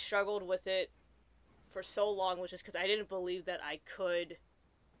why I struggled with it for so long, was just because I didn't believe that I could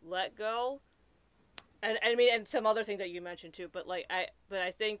let go. And I mean, and some other things that you mentioned too, but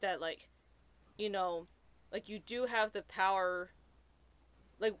I think that you know, like you do have the power.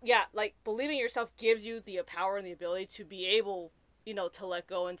 Like yeah, like believing in yourself gives you the power and the ability to be able, to let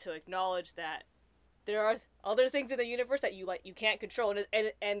go and to acknowledge that there are other things in the universe that you can't control,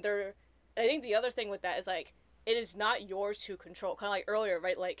 and there. And I think the other thing with that is like it is not yours to control. Kind of like earlier,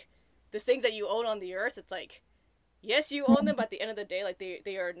 right? Like the things that you own on the earth, it's like yes, you own them, but at the end of the day, like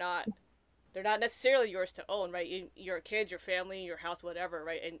they are not. they're not necessarily yours to own, right? Your kids, your family, your house, whatever,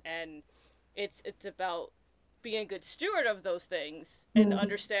 right? And it's about being a good steward of those things and Mm,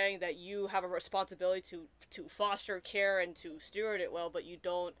 understanding that you have a responsibility to foster care and to steward it well, but you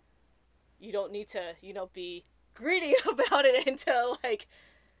don't need to be greedy about it and to like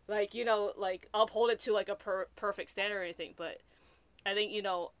uphold it to like a perfect standard or anything. But I think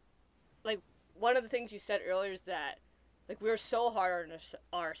like one of the things you said earlier is that like we're so hard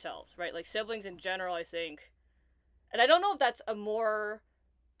on ourselves, right? Like siblings in general, I think, and I don't know if that's a more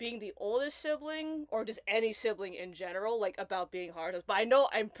being the oldest sibling or just any sibling in general, like about being hard. But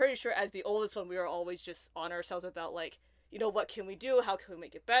I'm pretty sure as the oldest one, we were always just on ourselves about like, what can we do? How can we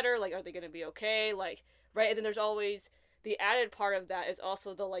make it better? Like, are they gonna be okay? Like, right? And then there's always the added part of that is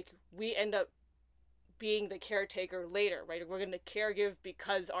also the like we end up being the caretaker later, right? We're gonna caregive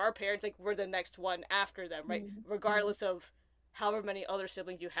because our parents, like, we're the next one after them, right? mm, mm, Regardless of however many other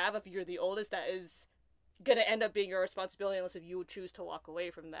siblings you have, if you're the oldest, that is gonna end up being your responsibility unless if you choose to walk away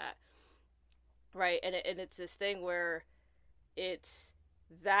from that, right? And it's this thing where it's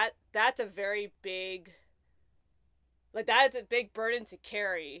that's a very big like that is a big burden to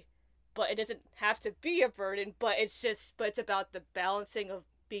carry, but it doesn't have to be a burden. But it's about the balancing of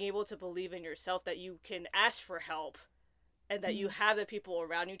being able to believe in yourself that you can ask for help and that you mm. have the people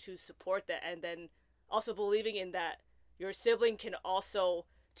around you to support that, and then also believing in that your sibling can also,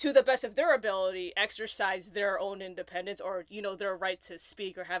 to the best of their ability, exercise their own independence or their right to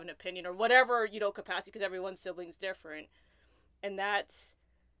speak or have an opinion or whatever capacity, because everyone's sibling's different. And that's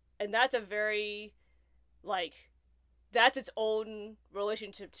and that's a very like that's its own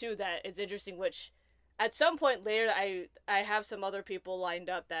relationship too that is interesting, which at some point later I have some other people lined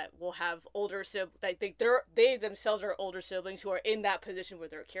up that will have older siblings. I think they themselves are older siblings who are in that position where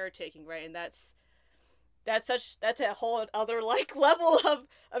they're caretaking, right? And that's a whole other like level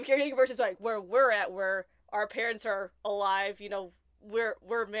of caretaking versus like where we're at, where our parents are alive,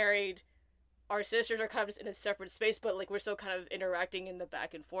 we're married, our sisters are kind of just in a separate space, but like we're still kind of interacting in the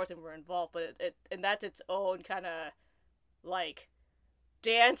back and forth and we're involved. But and that's its own kind of like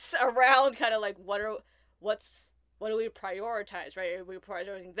dance around kind of like what do we prioritize, right? Are we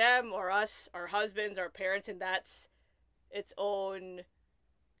prioritizing them or us, our husbands, our parents? And that's its own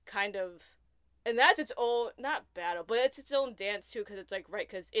kind of and that's its own not battle, but it's its own dance too, because it's like right,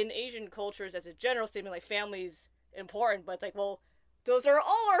 because in Asian cultures as a general statement, like family's important, but it's like, well, those are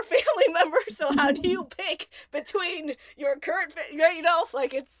all our family members, so how do you pick between your current right,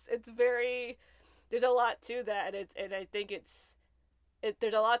 like it's very there's a lot to that, and I think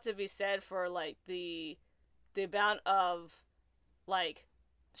there's a lot to be said for like the amount of like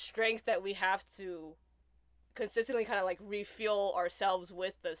strength that we have to consistently kind of like refuel ourselves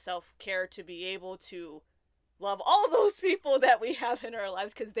with the self-care to be able to love all those people that we have in our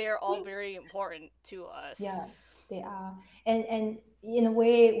lives, because they are all very important to us. Yeah, they are. And in a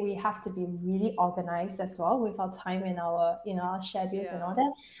way, we have to be really organized as well with our time and our, our schedules and all Yeah.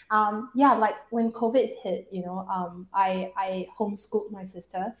 that. Yeah, like when COVID hit, I homeschooled my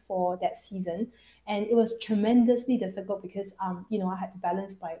sister for that season, and it was tremendously difficult because, I had to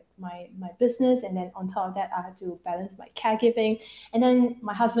balance my business, and then on top of that, I had to balance my caregiving, and then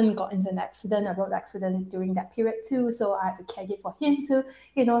my husband got into an accident, a road accident during that period too, so I had to caregive for him too.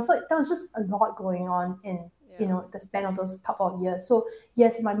 So there was just a lot going on in Yeah. the span of those couple of years. So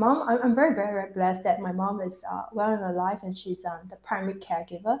yes, my mom, I'm very, very, very blessed that my mom is well and alive, and she's the primary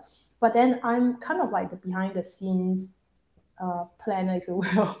caregiver. But then I'm kind of like the behind the scenes planner, if you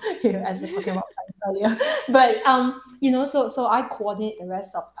will, as we're talking about earlier. But so I coordinate the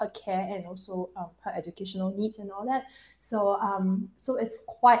rest of her care and also her educational needs and all that. So it's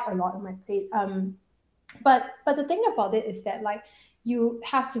quite a lot on my plate. But the thing about it is that, like, you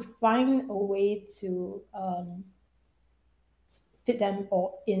have to find a way to fit them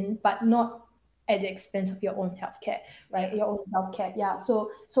all in, but not at the expense of your own healthcare, right? Yeah. Your own self care. Yeah.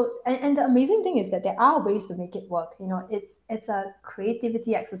 And the amazing thing is that there are ways to make it work. It's a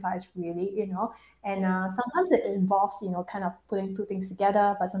creativity exercise, really. And Yeah. sometimes it involves kind of putting two things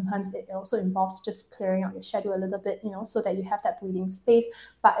together, but sometimes it also involves just clearing out your schedule a little bit, so that you have that breathing space.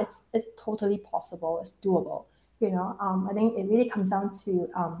 But it's totally possible. It's doable. I think it really comes down to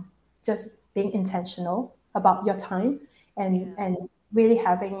just being intentional about your time, and Yeah. and really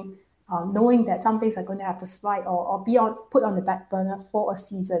having knowing that some things are going to have to slide, or be put on the back burner for a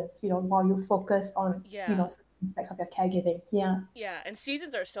season, while you focus on Yeah. certain aspects of your caregiving. Yeah. Yeah, and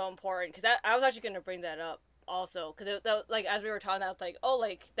seasons are so important because I was actually going to bring that up also, because like as we were talking, I was like, oh,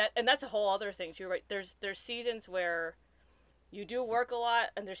 like that, and that's a whole other thing too, right? There's seasons where you do work a lot,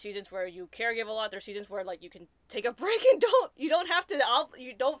 and there's seasons where you caregive a lot. There's seasons where like you can take a break and you don't have to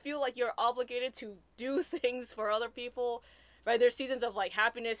you don't feel like you're obligated to do things for other people, right? There's seasons of like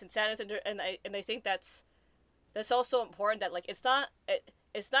happiness and sadness, and I think that's also important, that like it's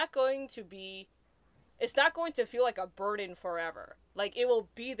not going to be, it's not going to feel like a burden forever. Like it will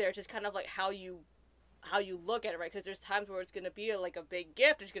be there, just kind of like how you look at it, right? Because there's times where it's going to be like a big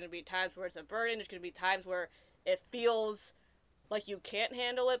gift. There's going to be times where it's a burden. There's going to be times where it feels like you can't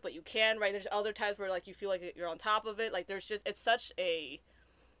handle it, but you can, right? There's other times where like you feel like you're on top of it. Like there's just, it's such a,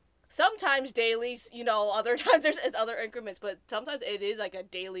 sometimes dailies, other times there's it's other increments, but sometimes it is like a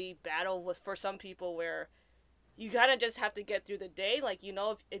daily battle with, for some people, where you kind of just have to get through the day. Like,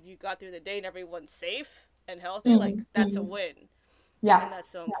 if you got through the day and everyone's safe and healthy, like Mm, that's a mm. win. Yeah. And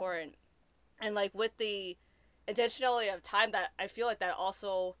that's so important. And like with the intentionality of time, that I feel like that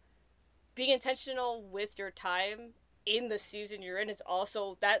also, being intentional with your time in the season you're in, is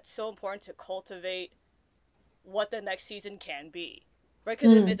also, that's so important to cultivate what the next season can be, right?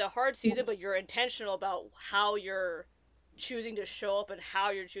 Because if Mm, it's a hard season but you're intentional about how you're choosing to show up, and how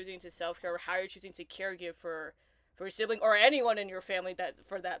you're choosing to self-care, or how you're choosing to caregive for your sibling or anyone in your family, that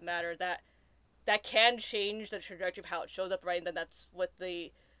for that matter, that can change the trajectory of how it shows up, right? And then that's with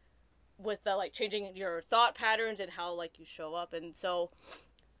the like changing your thought patterns and how like you show up. And so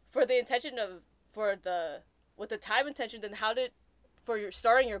for the intention of, for the, with the time intention, then how did, for your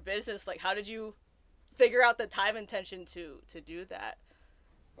starting your business, like how did you figure out the time intention to do that?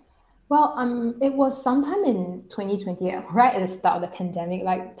 Well, it was sometime in 2020, right at the start of the pandemic.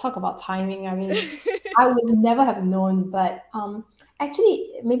 Like, talk about timing. I mean, I would never have known, but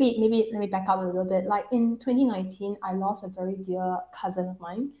actually, maybe let me back up a little bit. Like in 2019, I lost a very dear cousin of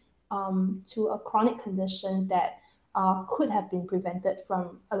mine to a chronic condition that could have been prevented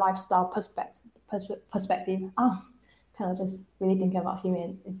from a lifestyle perspective. Kind of just really thinking about him,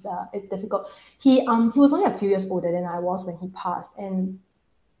 and it's difficult. He was only a few years older than I was when he passed, and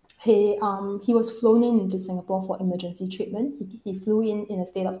he was flown into Singapore for emergency treatment. He flew in a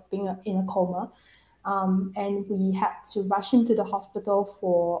state of being in a coma, and we had to rush him to the hospital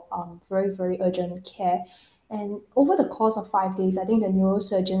for very very urgent care. And over the course of 5 days, I think the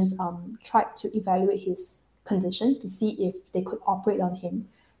neurosurgeons tried to evaluate his condition to see if they could operate on him.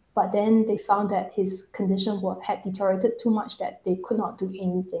 But then they found that his condition had deteriorated too much that they could not do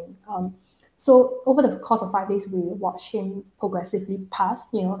anything. So over the course of 5 days, we watched him progressively pass.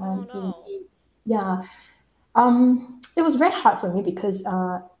 Oh no. Yeah, it was very hard for me because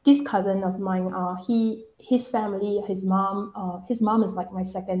this cousin of mine, his family, his mom is like my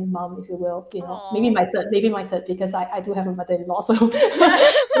second mom, if you will. Oh. Maybe my third, because I do have a mother-in-law. So Yeah.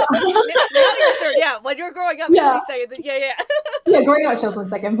 Now you're third. Yeah, when you're growing up, you should yeah, be saying that. Yeah, yeah. yeah, growing up, she was my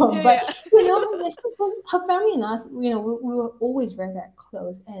second mom. Yeah, But yeah. yes, so her family and us, we were always very, very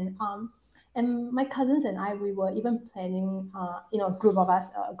close. And my cousins and I, we were even planning, a group of us,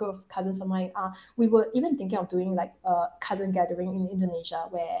 a group of cousins of mine. We were even thinking of doing like a cousin gathering in Indonesia,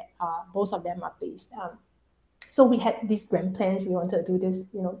 where most of them are based. So we had these grand plans. We wanted to do this,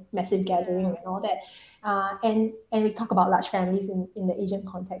 massive gathering Yeah. and all that. And we talk about large families in the Asian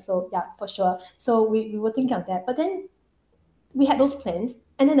context. So yeah, for sure. So we were thinking of that. But then we had those plans.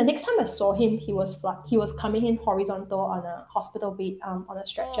 And then the next time I saw him, he was coming in horizontal on a hospital bed, on a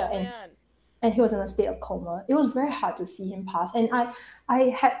stretcher, Oh man. and he was in a state of coma. It was very hard to see him pass, and I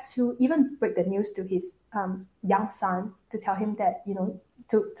had to even break the news to his young son to tell him that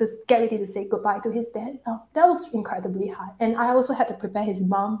to get ready to say goodbye to his dad. That was incredibly hard, and I also had to prepare his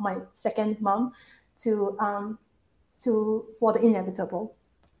mom, my second mom, to for the inevitable.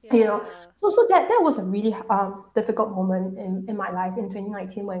 you know Yeah. so that was a really difficult moment in my life in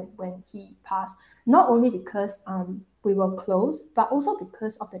 2019 when he passed, not only because we were close, but also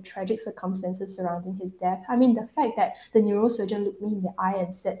because of the tragic circumstances surrounding his death. I mean, the fact that the neurosurgeon looked me in the eye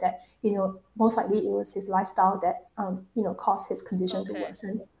and said that most likely it was his lifestyle that caused his condition to Okay.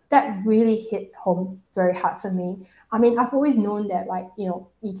 worsen. That really hit home very hard for me. I mean, I've always known that, like,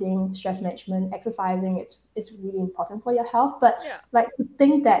 eating, stress management, exercising, it's really important for your health. But Yeah. like, to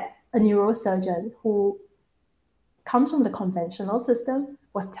think that a neurosurgeon who comes from the conventional system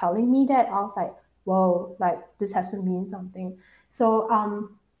was telling me that, I was like, whoa, like, this has to mean something. So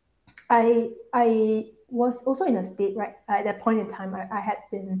I was also in a state, right at that point in time. I had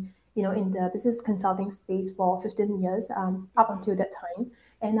been, in the business consulting space for 15 years, up Mm-hmm. until that time,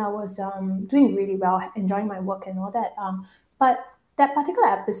 and I was doing really well, enjoying my work and all that. But that particular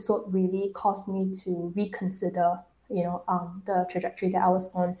episode really caused me to reconsider, the trajectory that I was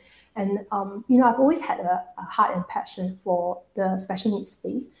on. And I've always had a heart and passion for the special needs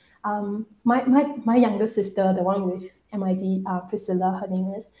space. My younger sister, the one with MIT, Priscilla, her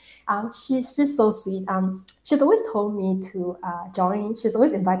name is. She's just so sweet. She's always told me to join. She's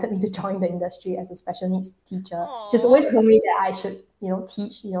always invited me to join the industry as a special needs teacher. She's Oh. always told me that I should,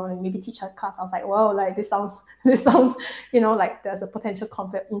 teach, and maybe teach her class. I was like, wow, like this sounds, like there's a potential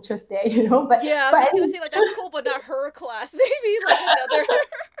conflict of interest there, But Yeah, I was but just gonna say like that's cool, but not her class. Maybe like another.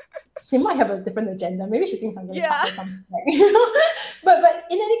 she might have a different agenda. Maybe she thinks I'm going to Yeah. pass her some slack. But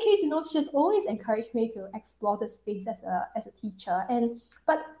in any case, she's always encouraged me to explore the space as a teacher. And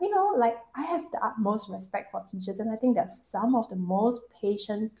but like I have the utmost respect for teachers, and I think they're some of the most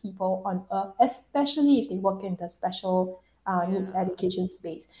patient people on earth, especially if they work in the special needs Yeah. education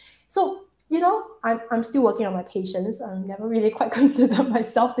space. So I'm still working on my patience. I'm never really quite considered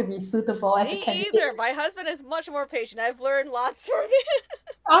myself to be suitable as a Me candidate. either. My husband is much more patient. I've learned lots from him.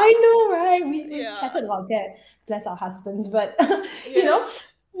 I know, right? We Yeah. chatted about that. Bless our husbands, but Yes.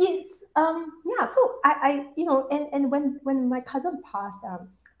 it's yeah. So I and when my cousin passed,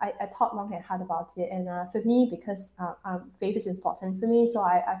 I thought long and hard about it, and for me, because faith is important for me, so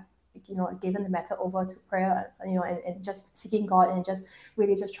I given the matter over to prayer, and just seeking God, and just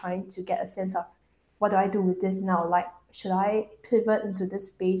really just trying to get a sense of what do I do with this now? Like, should I pivot into this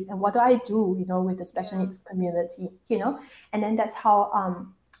space, and what do I do, with the special Yeah. needs community, and then that's how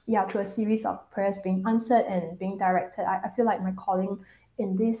yeah, through a series of prayers being answered and being directed, I feel like my calling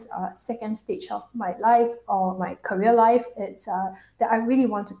in this second stage of my life or my career life, it's that I really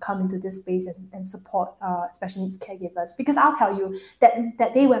want to come into this space and support special needs caregivers. Because I'll tell you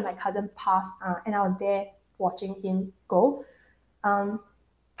that day when my cousin passed, and I was there watching him go, um,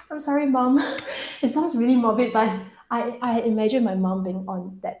 I'm sorry, mom. It sounds really morbid, but I imagine my mom being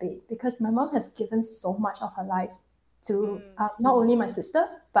on that bed because my mom has given so much of her life to Mm. not only my sister,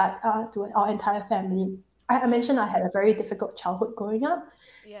 but to our entire family. I mentioned I had a very difficult childhood growing up.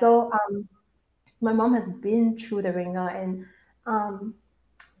 Yeah. So my mom has been through the ringer, and um,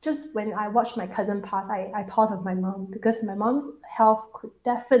 just when I watched my cousin pass, I thought of my mom because my mom's health could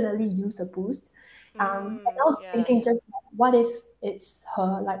definitely use a boost. And I was Yeah. thinking, just like, what if it's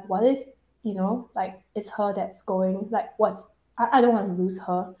her? Like, what if, like it's her that's going? Like, I don't want to lose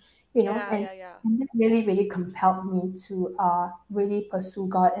her, Yeah. and Yeah. Yeah. that really, really compelled me to really pursue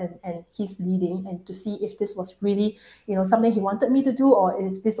God and His leading, and to see if this was really, something He wanted me to do, or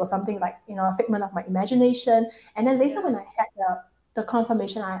if this was something like, a figment of my imagination. And then later, when Yeah. I had the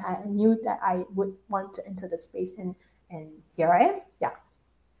confirmation, I knew that I would want to enter the space, and here I am. Yeah.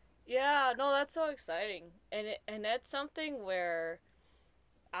 Yeah. No, that's so exciting, and that's something where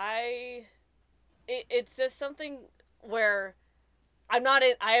I it's just something where I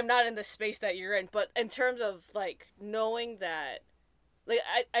am not in the space that you're in, but in terms of like knowing that like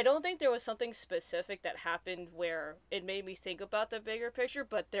I don't think there was something specific that happened where it made me think about the bigger picture,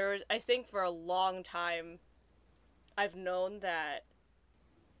 but I think for a long time I've known that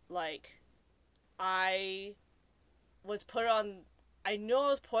like I was put on I know I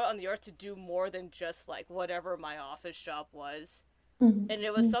was put on the earth to do more than just like whatever my office job was. And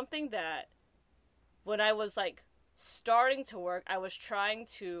it was Mm-hmm. something that when I was like starting to work, I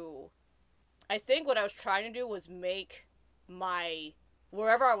think what I was trying to do was make my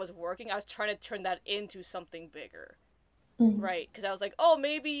wherever I was working, I was trying to turn that into something bigger. Mm-hmm. Right? Because I was like, oh,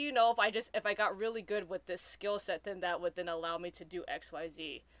 maybe if I got really good with this skill set, then that would then allow me to do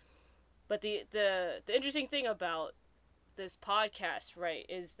XYZ. But the interesting thing about this podcast, right,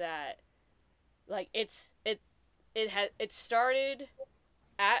 is that like it started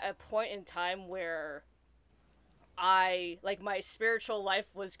at a point in time where I like my spiritual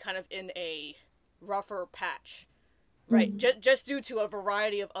life was kind of in a rougher patch, right? Mm-hmm. Just due to a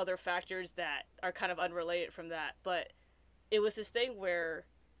variety of other factors that are kind of unrelated from that. But it was this thing where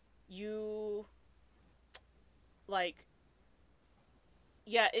you like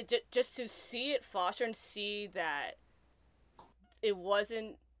yeah, just to see it foster and see that it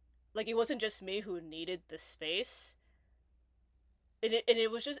wasn't it wasn't just me who needed the space. And it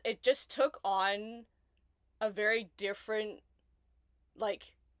was just it just took on a very different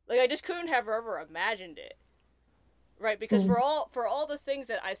like I just couldn't have ever imagined it, right? Because Mm-hmm. for all the things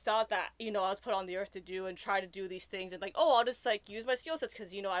that I thought that I was put on the earth to do and try to do these things and like I'll just like use my skill sets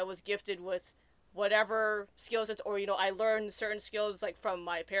because I was gifted with whatever skill sets or I learned certain skills like from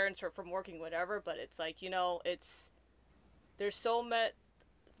my parents or from working whatever. But it's like it's there's so much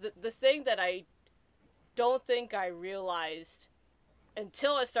the thing that I don't think I realized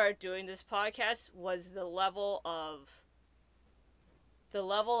until I started doing this podcast was the level of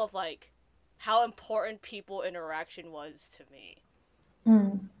like how important people interaction was to me,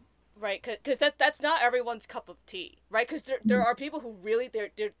 Mm-hmm. right? Because that's not everyone's cup of tea, right? Because there are people who really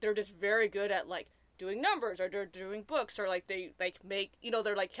they're just very good at like doing numbers, or they're doing books, or like they like make,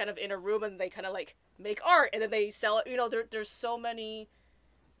 they're like kind of in a room and they kind of like make art and then they sell it. There's so many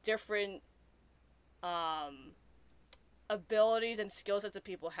different um abilities and skill sets that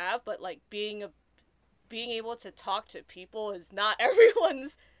people have, but like being able to talk to people is not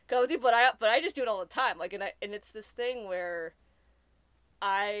everyone's go-to. But I just do it all the time. Like, and it's this thing where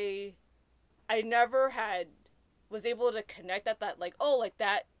I I never had was able to connect that like, oh, like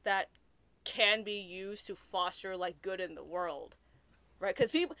that can be used to foster like good in the world, right?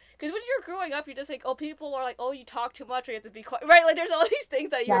 Because when you're growing up, you're just like, oh, people are like, oh, you talk too much or you have to be quiet, right? Like there's all these things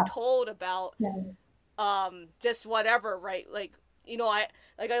that you're Yeah. told about, Yeah. just whatever, right? Like,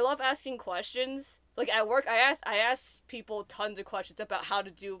 I love asking questions. Like at work, I ask people tons of questions about how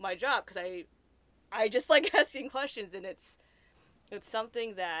to do my job, because I just like asking questions, and it's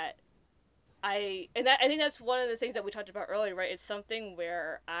something that I think that's one of the things that we talked about earlier, right? It's something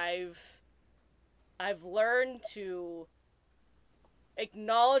where I've learned to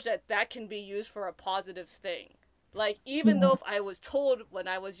acknowledge that can be used for a positive thing. Like, even though Yeah. if I was told when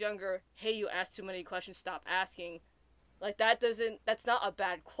I was younger, hey, you ask too many questions, stop asking, like that's not a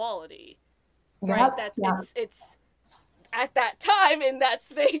bad quality, right? Yeah. That Yeah. it's at that time, in that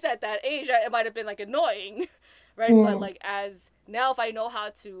space, at that age, it might have been like annoying, right? But Mm. like, as now, if I know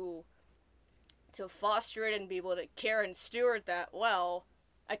how to foster it and be able to care and steward that well,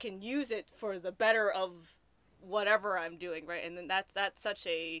 I can use it for the better of whatever I'm doing, right? And then that's such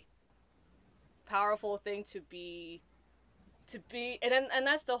a powerful thing to be, and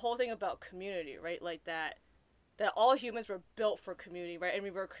that's the whole thing about community, right? Like that all humans were built for community, right? And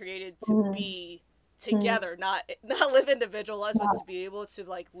we were created to Mm. be Mm. together, not live individual lives, but Yeah. to be able to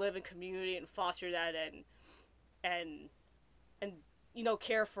like live in community and foster that, and and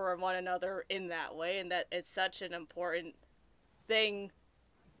care for one another in that way. And that it's such an important thing.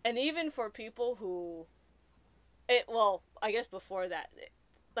 And even for people who I guess before that,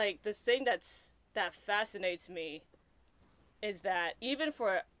 like the thing that fascinates me is that even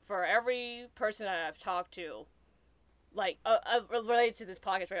for every person that I've talked to, like related to this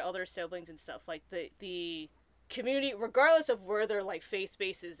podcast, right, other siblings and stuff, like the community, regardless of where their like faith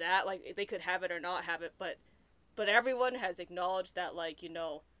base is at, like they could have it or not have it, but everyone has acknowledged that, like,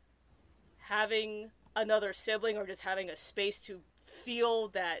 having another sibling, or just having a space to feel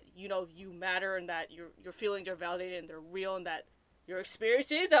that you matter, and that your feelings are validated and they're real, and that your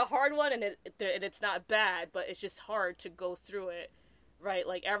experience is a hard one, and it's not bad, but it's just hard to go through it, right?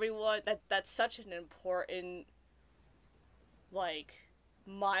 Like, everyone, that's such an important, like,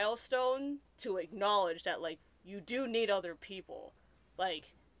 milestone to acknowledge, that like you do need other people.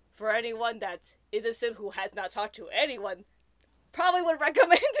 Like, for anyone that is a sim who has not talked to anyone, probably would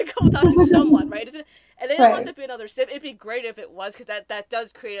recommend to go talk to someone, right? And they don't have Right. to be another sim. It'd be great if it was, because that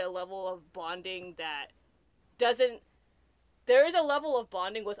does create a level of bonding that doesn't. There is a level of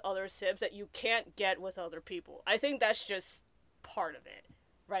bonding with other sims that you can't get with other people. I think that's just part of it,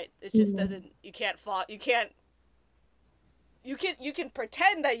 right? It just Mm. doesn't. You can't fall. You can't. You can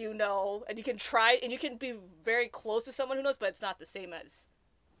pretend that you know, and you can try, and you can be very close to someone who knows, but it's not the same as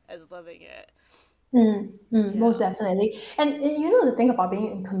living it. Mm, mm, most Yeah. definitely. And you know the thing about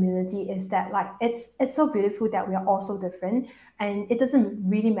being in community is that like it's so beautiful that we are all so different, and it doesn't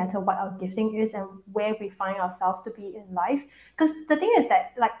really matter what our gifting is and where we find ourselves to be in life. Because the thing is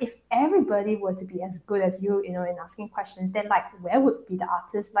that like if everybody were to be as good as you know, in asking questions, then like where would be the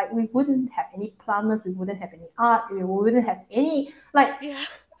artists? Like we wouldn't have any plumbers, we wouldn't have any art, we wouldn't have any like Yeah.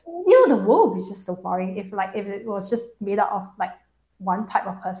 you know the world would be just so boring if it was just made up of like one type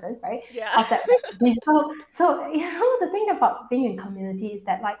of person, right? Yeah. Outside of me. So you know the thing about being in community is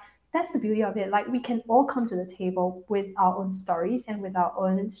that like that's the beauty of it. Like we can all come to the table with our own stories and with our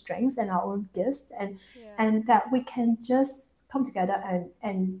own strengths and our own gifts, Yeah. and that we can just come together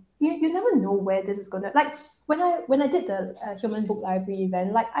and you never know where this is gonna like when I did the human book library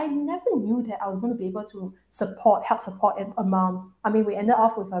event, like I never knew that I was going to be able to help support a mom. I mean, we ended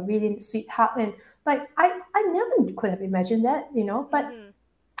off with a really sweet hug, and like I never could have imagined that, you know. But Mhm.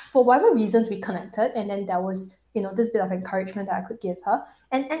 for whatever reasons, we connected, and then there was this bit of encouragement that I could give her,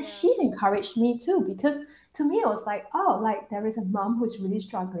 and Yeah. she encouraged me too because to me it was like, oh, like there is a mom who's really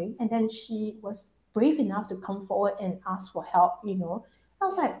struggling, and then she was brave enough to come forward and ask for help, you know. I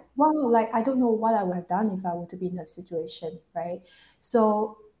was like, Yeah. wow, like I don't know what I would have done if I were to be in her situation, right?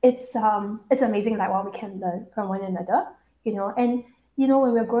 So it's amazing like what we can learn from one another, you know. And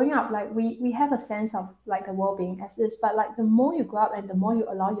when we're growing up, like we have a sense of like the world being as is, but like the more you grow up and the more you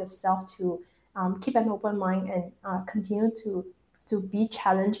allow yourself to keep an open mind and continue to be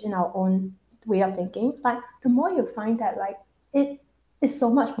challenged in our own way of thinking, like the more you find that like it is so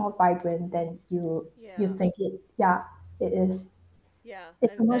much more vibrant than you Yeah. think it. Yeah, it is. Yeah.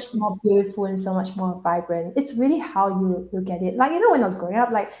 It's so And much more that's beautiful and so much more vibrant. It's really how you get it. Like, when I was growing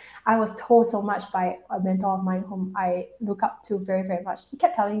up, like, I was told so much by a mentor of mine whom I look up to very, very much. He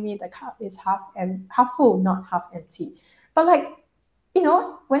kept telling me the cup is half full, not half empty. But like,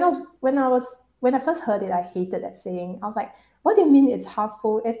 when I first heard it, I hated that saying. I was like, what do you mean it's half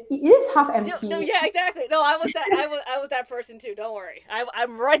full? It is half no, no, empty. yeah, exactly. No, I was that person too. Don't worry.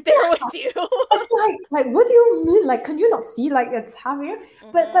 I'm right there with you. It's like, what do you mean? Like, can you not see like it's half here?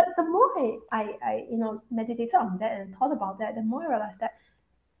 But Mhm. the more I meditated on that and thought about that, the more I realized that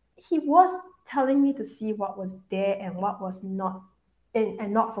he was telling me to see what was there and what was not,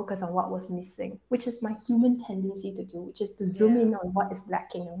 and not focus on what was missing, which is my human tendency to do, which is to zoom Yeah. in on what is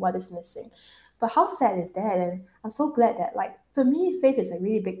lacking and what is missing. But how sad is that? And I'm so glad that, like, for me, faith is a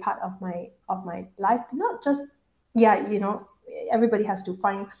really big part of my life. Not just, yeah, everybody has to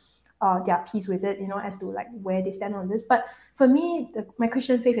find their peace with it, as to like where they stand on this. But for me, my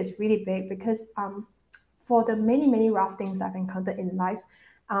Christian faith is really big because for the many, many rough things I've encountered in life,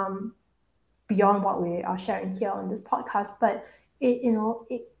 um, beyond what we are sharing here on this podcast. But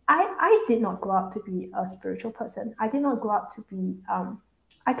I did not grow up to be a spiritual person. I did not grow up to be.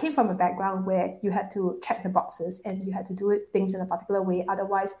 I came from a background where you had to check the boxes and you had to do things in a particular way.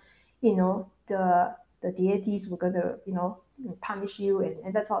 Otherwise, the deities were going to punish you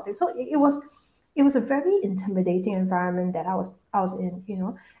and that sort of thing. So it was a very intimidating environment that I was in.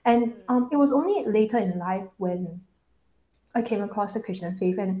 And Mm. it was only later in life when I came across the Christian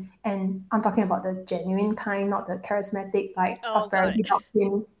faith, and I'm talking about the genuine kind, not the charismatic like Oh, got prosperity it.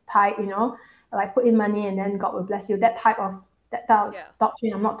 doctrine type, like put in money and then God will bless you. That Yeah.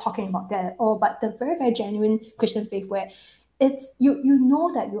 doctrine. I'm not talking about that at all, but the very, very genuine Christian faith where it's you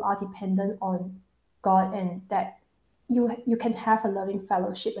know that you are dependent on God and that you can have a loving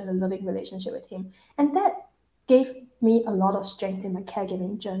fellowship and a loving relationship with Him, and that gave me a lot of strength in my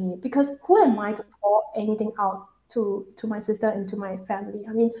caregiving journey, because who am I to Mm. pour anything out to my sister and to my family?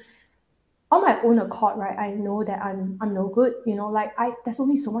 I mean, on my own accord, right? I know that I'm no good. Like, I there's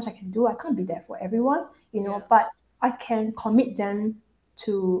only so much I can do. I can't be there for everyone. Yeah. But I can commit them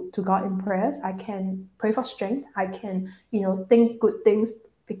to God in prayers. I can pray for strength. I can think good things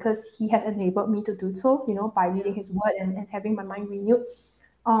because He has enabled me to do so. By reading Yeah. His Word and having my mind renewed.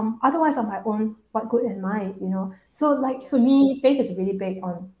 Otherwise, on my own, what good am I? So, like, Yeah. for me, faith is really big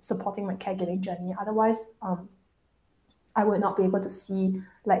on supporting my caregiving journey. Otherwise, I would not be able to see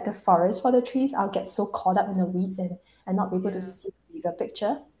like the forest for the trees. I'll get so caught up in the weeds and not be able to Yeah. see the bigger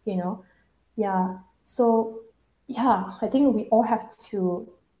picture. Yeah. So yeah, I think we all have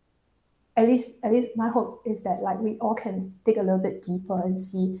to, at least my hope is that, like, we all can dig a little bit deeper and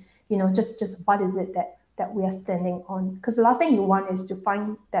see, just what is it that we are standing on. Because the last thing you want is to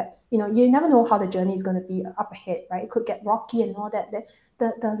find that, you never know how the journey is going to be up ahead, right? It could get rocky and all that.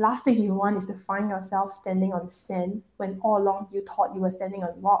 The last thing you want is to find yourself standing on sand when all along you thought you were standing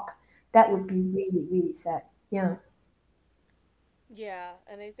on rock. That would be Mm. really, really sad. Yeah. Yeah.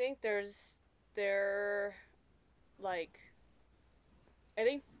 And I think there like I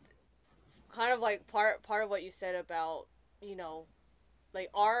think kind of like part of what you said about, you know, like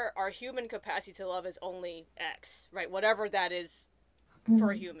our human capacity to love is only X, right? Whatever that is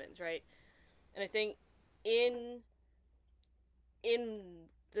for Mm, humans, right? And I think in in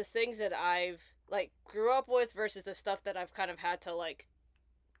the things that I've like grew up with versus the stuff that I've kind of had to like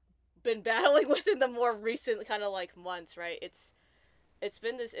been battling with in the more recent kind of like months, right? It's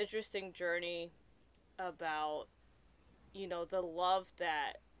been this interesting journey about, you know, the love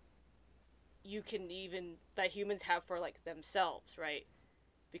that you can even that humans have for like themselves, right?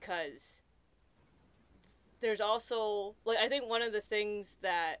 Because there's also like I think one of the things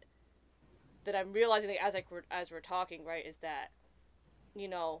that I'm realizing like, as we're talking, right, is that, you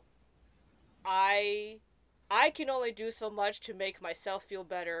know, I I can only do so much to make myself feel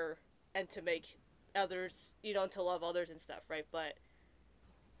better and to make others, you know, to love others and stuff, right? But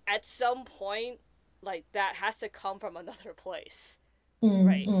at some point, like that has to come from another place, mm,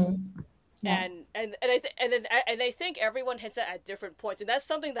 right? mm. Yeah. And I think everyone has that at different points, and that's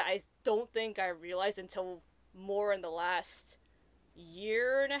something that I don't think I realized until more in the last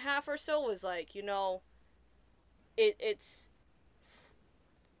year and a half or so. Was like, you know, it's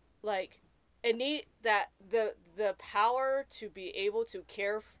like it need that the power to be able to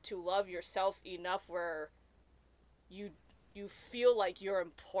to love yourself enough where you you feel like you're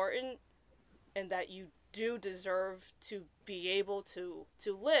important and that you do deserve to be able to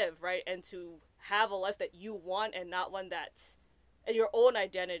live, right, and to have a life that you want and not one that's your own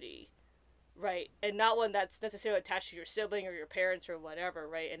identity, right? And not one that's necessarily attached to your sibling or your parents or whatever,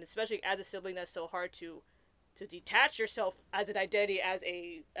 right? And especially as a sibling, that's so hard to detach yourself as an identity as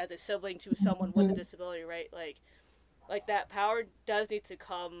a sibling to someone with a Mm. disability, right? Like that power does need to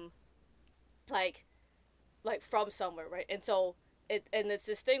come like from somewhere, right? And so it's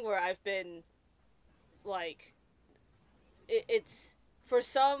this thing where I've been it's for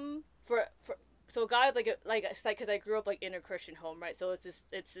some for so God like it's like because I grew up like in a Christian home, right? So it's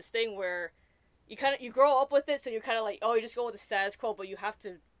this thing where you grow up with it, so you're kind of like, oh, you just go with the status quo, but you have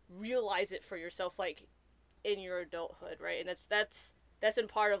to realize it for yourself like in your adulthood, right? And that's been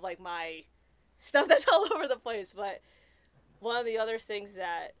part of like my stuff that's all over the place. But one of the other things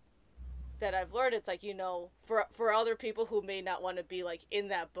that I've learned, it's like, for other people who may not want to be like in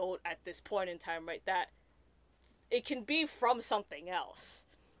that boat at this point in time, right? That it can be from something else,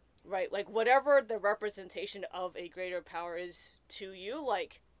 right? Like whatever the representation of a greater power is to you,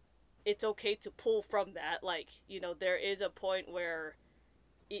 like it's okay to pull from that. Like, there is a point where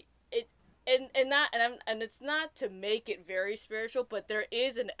it and that and it's not to make it very spiritual, but there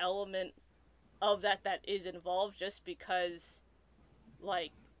is an element of that is involved just because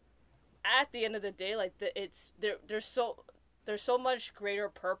like at the end of the day, like it's there's so much greater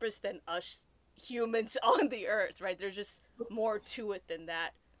purpose than us humans on the earth, right? There's just more to it than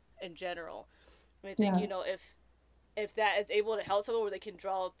that in general. And I think, Yeah. if that is able to help someone where they can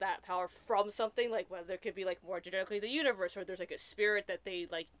draw that power from something, like whether it could be like more generically the universe, or there's like a spirit that they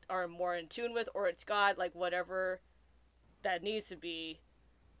like are more in tune with, or it's God, like whatever that needs to be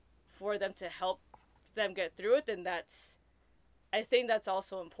for them to help them get through it, then I think that's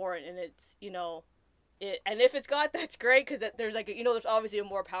also important. And it's, and if it's God, that's great, because there's like, there's obviously a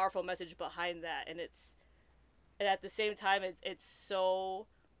more powerful message behind that. And at the same time, it's so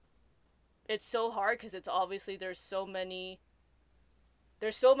hard, because it's obviously there's so many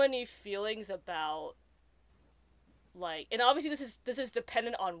feelings about like, and obviously this is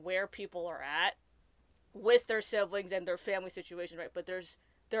dependent on where people are at with their siblings and their family situation, right? But there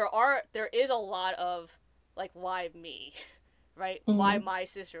is a lot of like, why me, right? Why Mm. my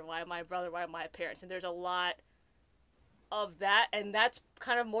sister? Why my brother? Why my parents? And there's a lot of that, and that's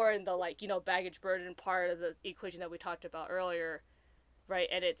kind of more in the like, baggage burden part of the equation that we talked about earlier, right?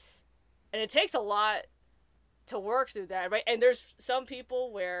 And it takes a lot to work through that, right? And there's some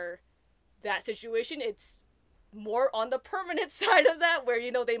people where that situation, it's more on the permanent side of that, where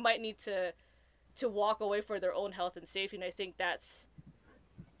they might need to walk away for their own health and safety. And I think that's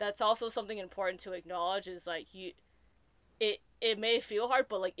also something important to acknowledge, is like, it may feel hard,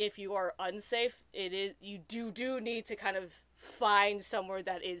 but like if you are unsafe, you do need to kind of find somewhere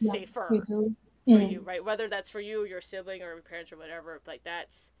that is Yeah, we safer do. for you, Mm. right? Whether that's for you, your sibling, or your parents, or whatever. Like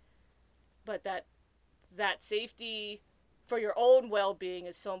but that safety for your own well-being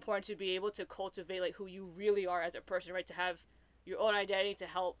is so important, to be able to cultivate like who you really are as a person, right? To have your own identity, to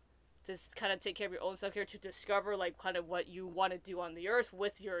help to kind of take care of your own self-care, to discover like kind of what you want to do on the earth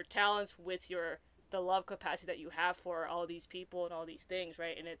with your talents, with the love capacity that you have for all these people and all these things,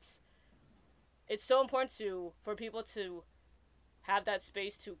 right? And it's so important for people to have that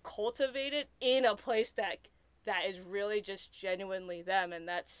space to cultivate it in a place that is really just genuinely them. And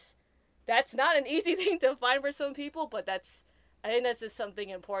that's not an easy thing to find for some people, but I think that's just something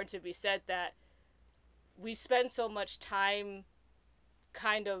important to be said, that we spend so much time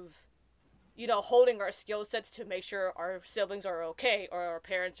kind of, holding our skill sets to make sure our siblings are okay, or our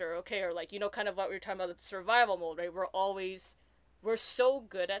parents are okay, or like, kind of what we were talking about, the survival mode, right? We're so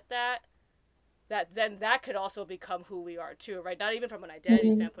good at that then that could also become who we are too, right? Not even from an identity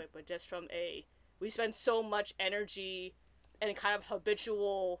Mm. standpoint, but just from we spend so much energy and kind of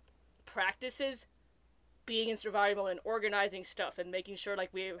habitual practices being in survival mode and organizing stuff and making sure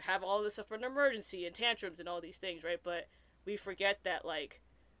like we have all this stuff for an emergency and tantrums and all these things, right? But we forget that like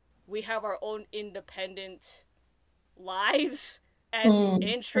we have our own independent lives and Mm.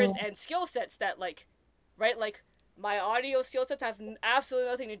 interests Mm. and skill sets that like, right? Like my audio skill sets have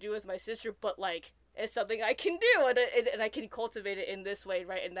absolutely nothing to do with my sister, but like it's something I can do, and I can cultivate it in this way,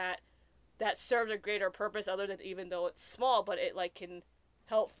 right? And that serves a greater purpose, other than, even though it's small, but it like can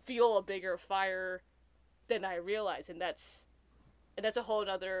help fuel a bigger fire than I realize. And that's a whole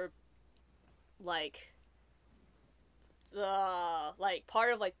other like like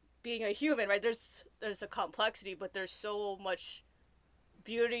part of like being a human, right? There's a complexity, but there's so much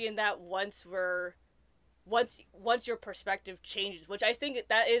beauty in that once your perspective changes, which I think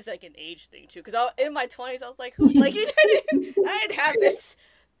that is like an age thing too. Because in my 20s, I was like, who? Like, I didn't have this.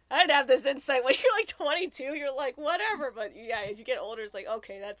 I didn't have this insight. When you're like 22, you're like, whatever. But yeah, as you get older, it's like,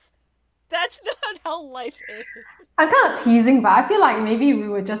 okay, That's not how life is. I'm kind of teasing, but I feel like maybe we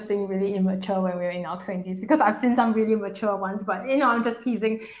were just being really immature when we were in our 20s because I've seen some really mature ones, but I'm just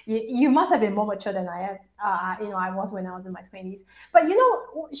teasing. You must have been more mature than I am. I was when I was in my 20s. But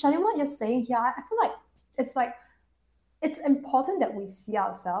Shalin, what you're saying here, I feel like it's important that we see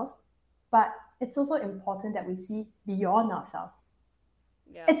ourselves, but it's also important that we see beyond ourselves.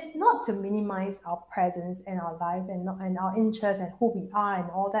 Yeah. It's not to minimize our presence in our life and our interests and who we are and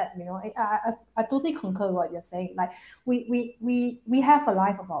all that. I totally concur with what you're saying. Like we have a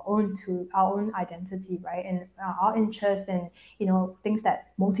life of our own, to our own identity, right? And our interests and things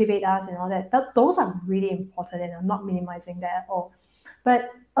that motivate us and all that, those are really important, and I'm not minimizing that at all.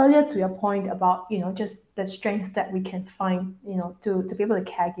 But earlier, to your point about just the strength that we can find, to be able to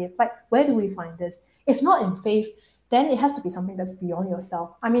care give, like where do we find this? If not in faith, then it has to be something that's beyond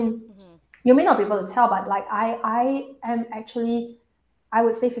yourself. I mean, Mm-hmm. you may not be able to tell, but like I am actually, I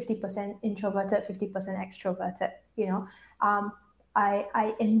would say 50% introverted, 50% extroverted. Um,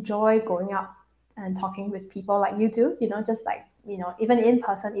 I enjoy going out and talking with people like you do. Just like even in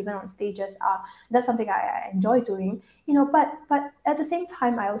person, even on stages. That's something I enjoy doing. But at the same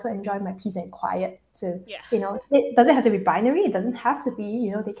time, I also enjoy my peace and quiet too. Yeah. It doesn't have to be binary. It doesn't have to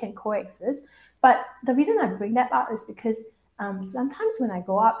be. They can coexist. But the reason I bring that up is because sometimes when I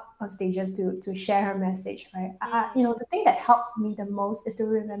go up on stages to share a message, right? Mm. The thing that helps me the most is to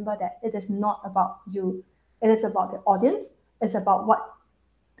remember that it is not about you. It is about the audience. It's about what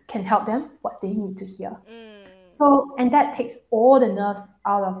can help them, what they need to hear. Mm. So, and that takes all the nerves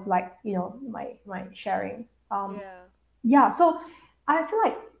out of like my sharing. Yeah. Yeah, so I feel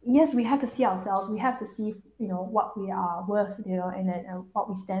like yes, we have to see ourselves. We have to see what we are worth, and then what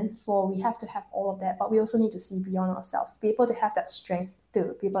we stand for. We have to have all of that, but we also need to see beyond ourselves, be able to have that strength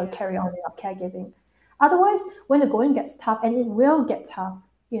to be able to Yeah. carry on in our caregiving. Otherwise, when the going gets tough, and it will get tough,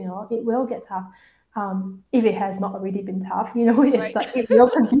 it will get tough. If it has not already been tough, it's Right. like it will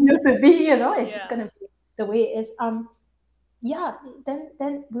continue to be. It's just Yeah. gonna be the way it is. Yeah,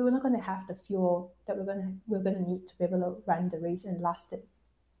 then we were not going to have the fuel that we're going to need to be able to run the race and last it.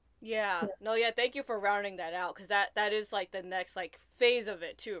 Yeah. Yeah. No, yeah, thank you for rounding that out, cuz that is like the next like phase of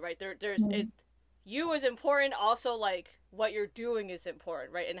it too, right? There's it, Mm, you is important, also like what you're doing is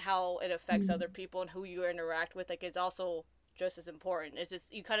important, right? And how it affects mm, other people and who you interact with like is also just as important. It's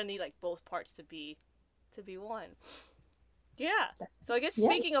just you kind of need like both parts to be one. Yeah. So I guess yeah.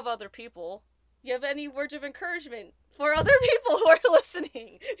 speaking of other people, you have any words of encouragement for other people who are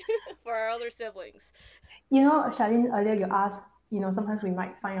listening, for our other siblings? Charlene, earlier you asked, sometimes we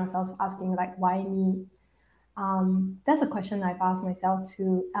might find ourselves asking like, why me? That's a question I've asked myself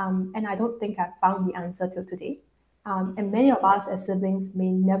too, and I don't think I've found the answer till today. And Mm-hmm. many of us as siblings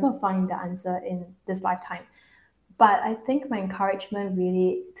may never find the answer in this lifetime. But I think my encouragement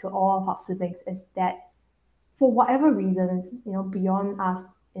really to all of our siblings is that for whatever reasons, beyond us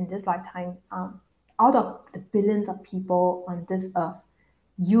in this lifetime, out of the billions of people on this earth,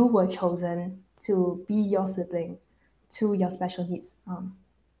 you were chosen to be your sibling to your special needs,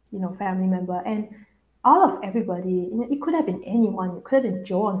 family member. And out of everybody, it could have been anyone. It could have been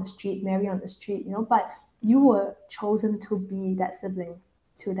Joe on the street, Mary on the street, but you Mm-hmm. were chosen to be that sibling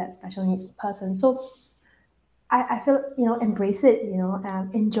to that special needs person. So I feel, embrace it,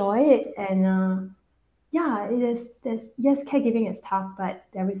 enjoy it, and yeah, it is. There's yes, caregiving is tough, but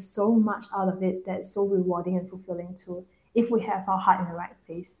there is so much out of it that's so rewarding and fulfilling too. If we have our heart in the right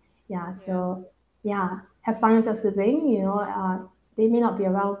place, yeah. Yeah. So yeah, have fun with your sibling. They may not be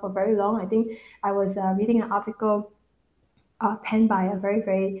around for very long. I think I was reading an article penned by a very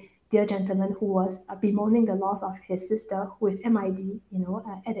very dear gentleman who was bemoaning the loss of his sister with MID.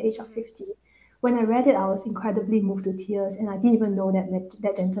 At the age of Mm-hmm. 50. When I read it, I was incredibly moved to tears, and I didn't even know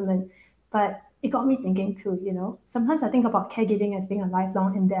that gentleman. But it got me thinking too. Sometimes I think about caregiving as being a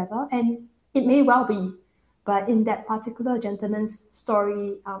lifelong endeavor, and it may well be. But in that particular gentleman's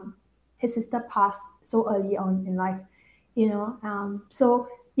story, his sister passed so early on in life. So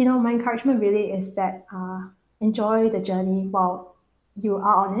my encouragement really is that enjoy the journey while you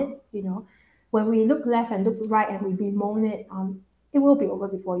are on it. When we look left and look right and we bemoan it, it will be over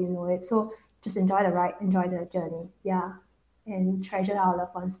before you know it. So just enjoy the ride, enjoy the journey, yeah, and treasure our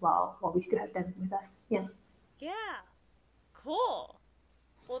loved ones while we still have them with us. Yeah. Yeah. Cool.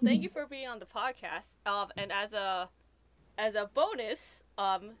 Well, thank you for being on the podcast. And as a bonus,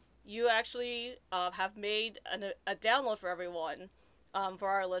 you actually have made a download for everyone, for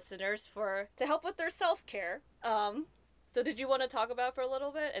our listeners for to help with their self care. So did you want to talk about it for a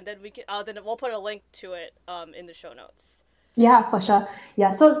little bit, and then we can then we'll put a link to it in the show notes. Yeah, for sure.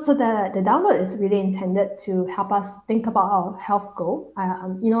 Yeah, so the download is really intended to help us think about our health goal.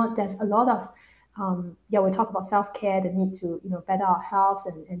 There's a lot of yeah, we talk about self care, the need to better our health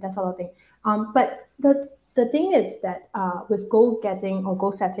and that sort of thing. But the thing is that with goal getting or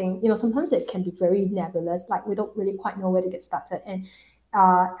goal setting, sometimes it can be very nebulous. Like we don't really quite know where to get started, and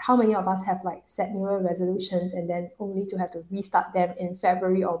how many of us have like set New Year resolutions and then only to have to restart them in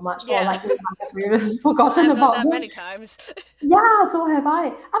February or March, or Yeah. like we have really forgotten I've done about that them. many times. Yeah, so have I.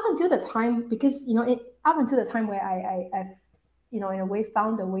 Up until the time, because up until the time where I've in a way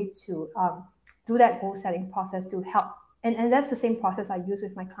found a way to do that goal setting process to help, and that's the same process I use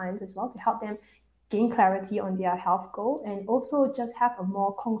with my clients as well to help them gain clarity on their health goal and also just have a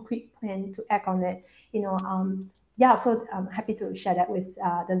more concrete plan to act on it. Yeah, so I'm happy to share that with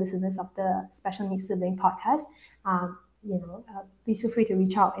the listeners of the Special Needs Sibling podcast. Please feel free to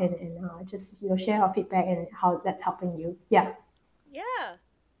reach out and just share your feedback and how that's helping you. Yeah. Yeah.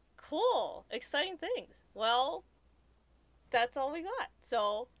 Cool. Exciting things. Well, that's all we got.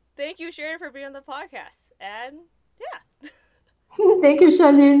 So thank you, Sharon, for being on the podcast. And yeah. Thank you,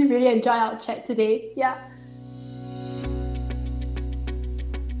 Shannon. Really enjoy our chat today. Yeah.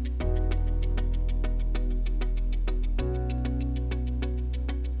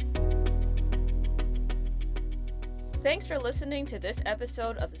 Thanks for listening to this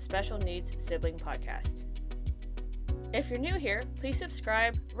episode of the Special Needs Sibling Podcast. If you're new here, please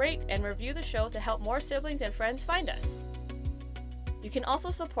subscribe, rate, and review the show to help more siblings and friends find us. You can also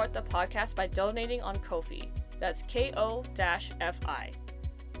support the podcast by donating on Ko-fi. That's Ko-Fi.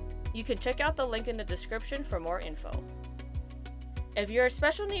 You can check out the link in the description for more info. If you're a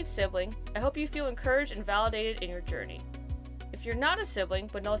special needs sibling, I hope you feel encouraged and validated in your journey. If you're not a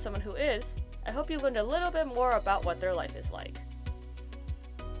sibling but know someone who is, I hope you learned a little bit more about what their life is like.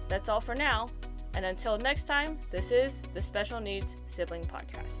 That's all for now, and until next time, this is the Special Needs Sibling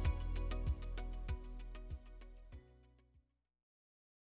Podcast.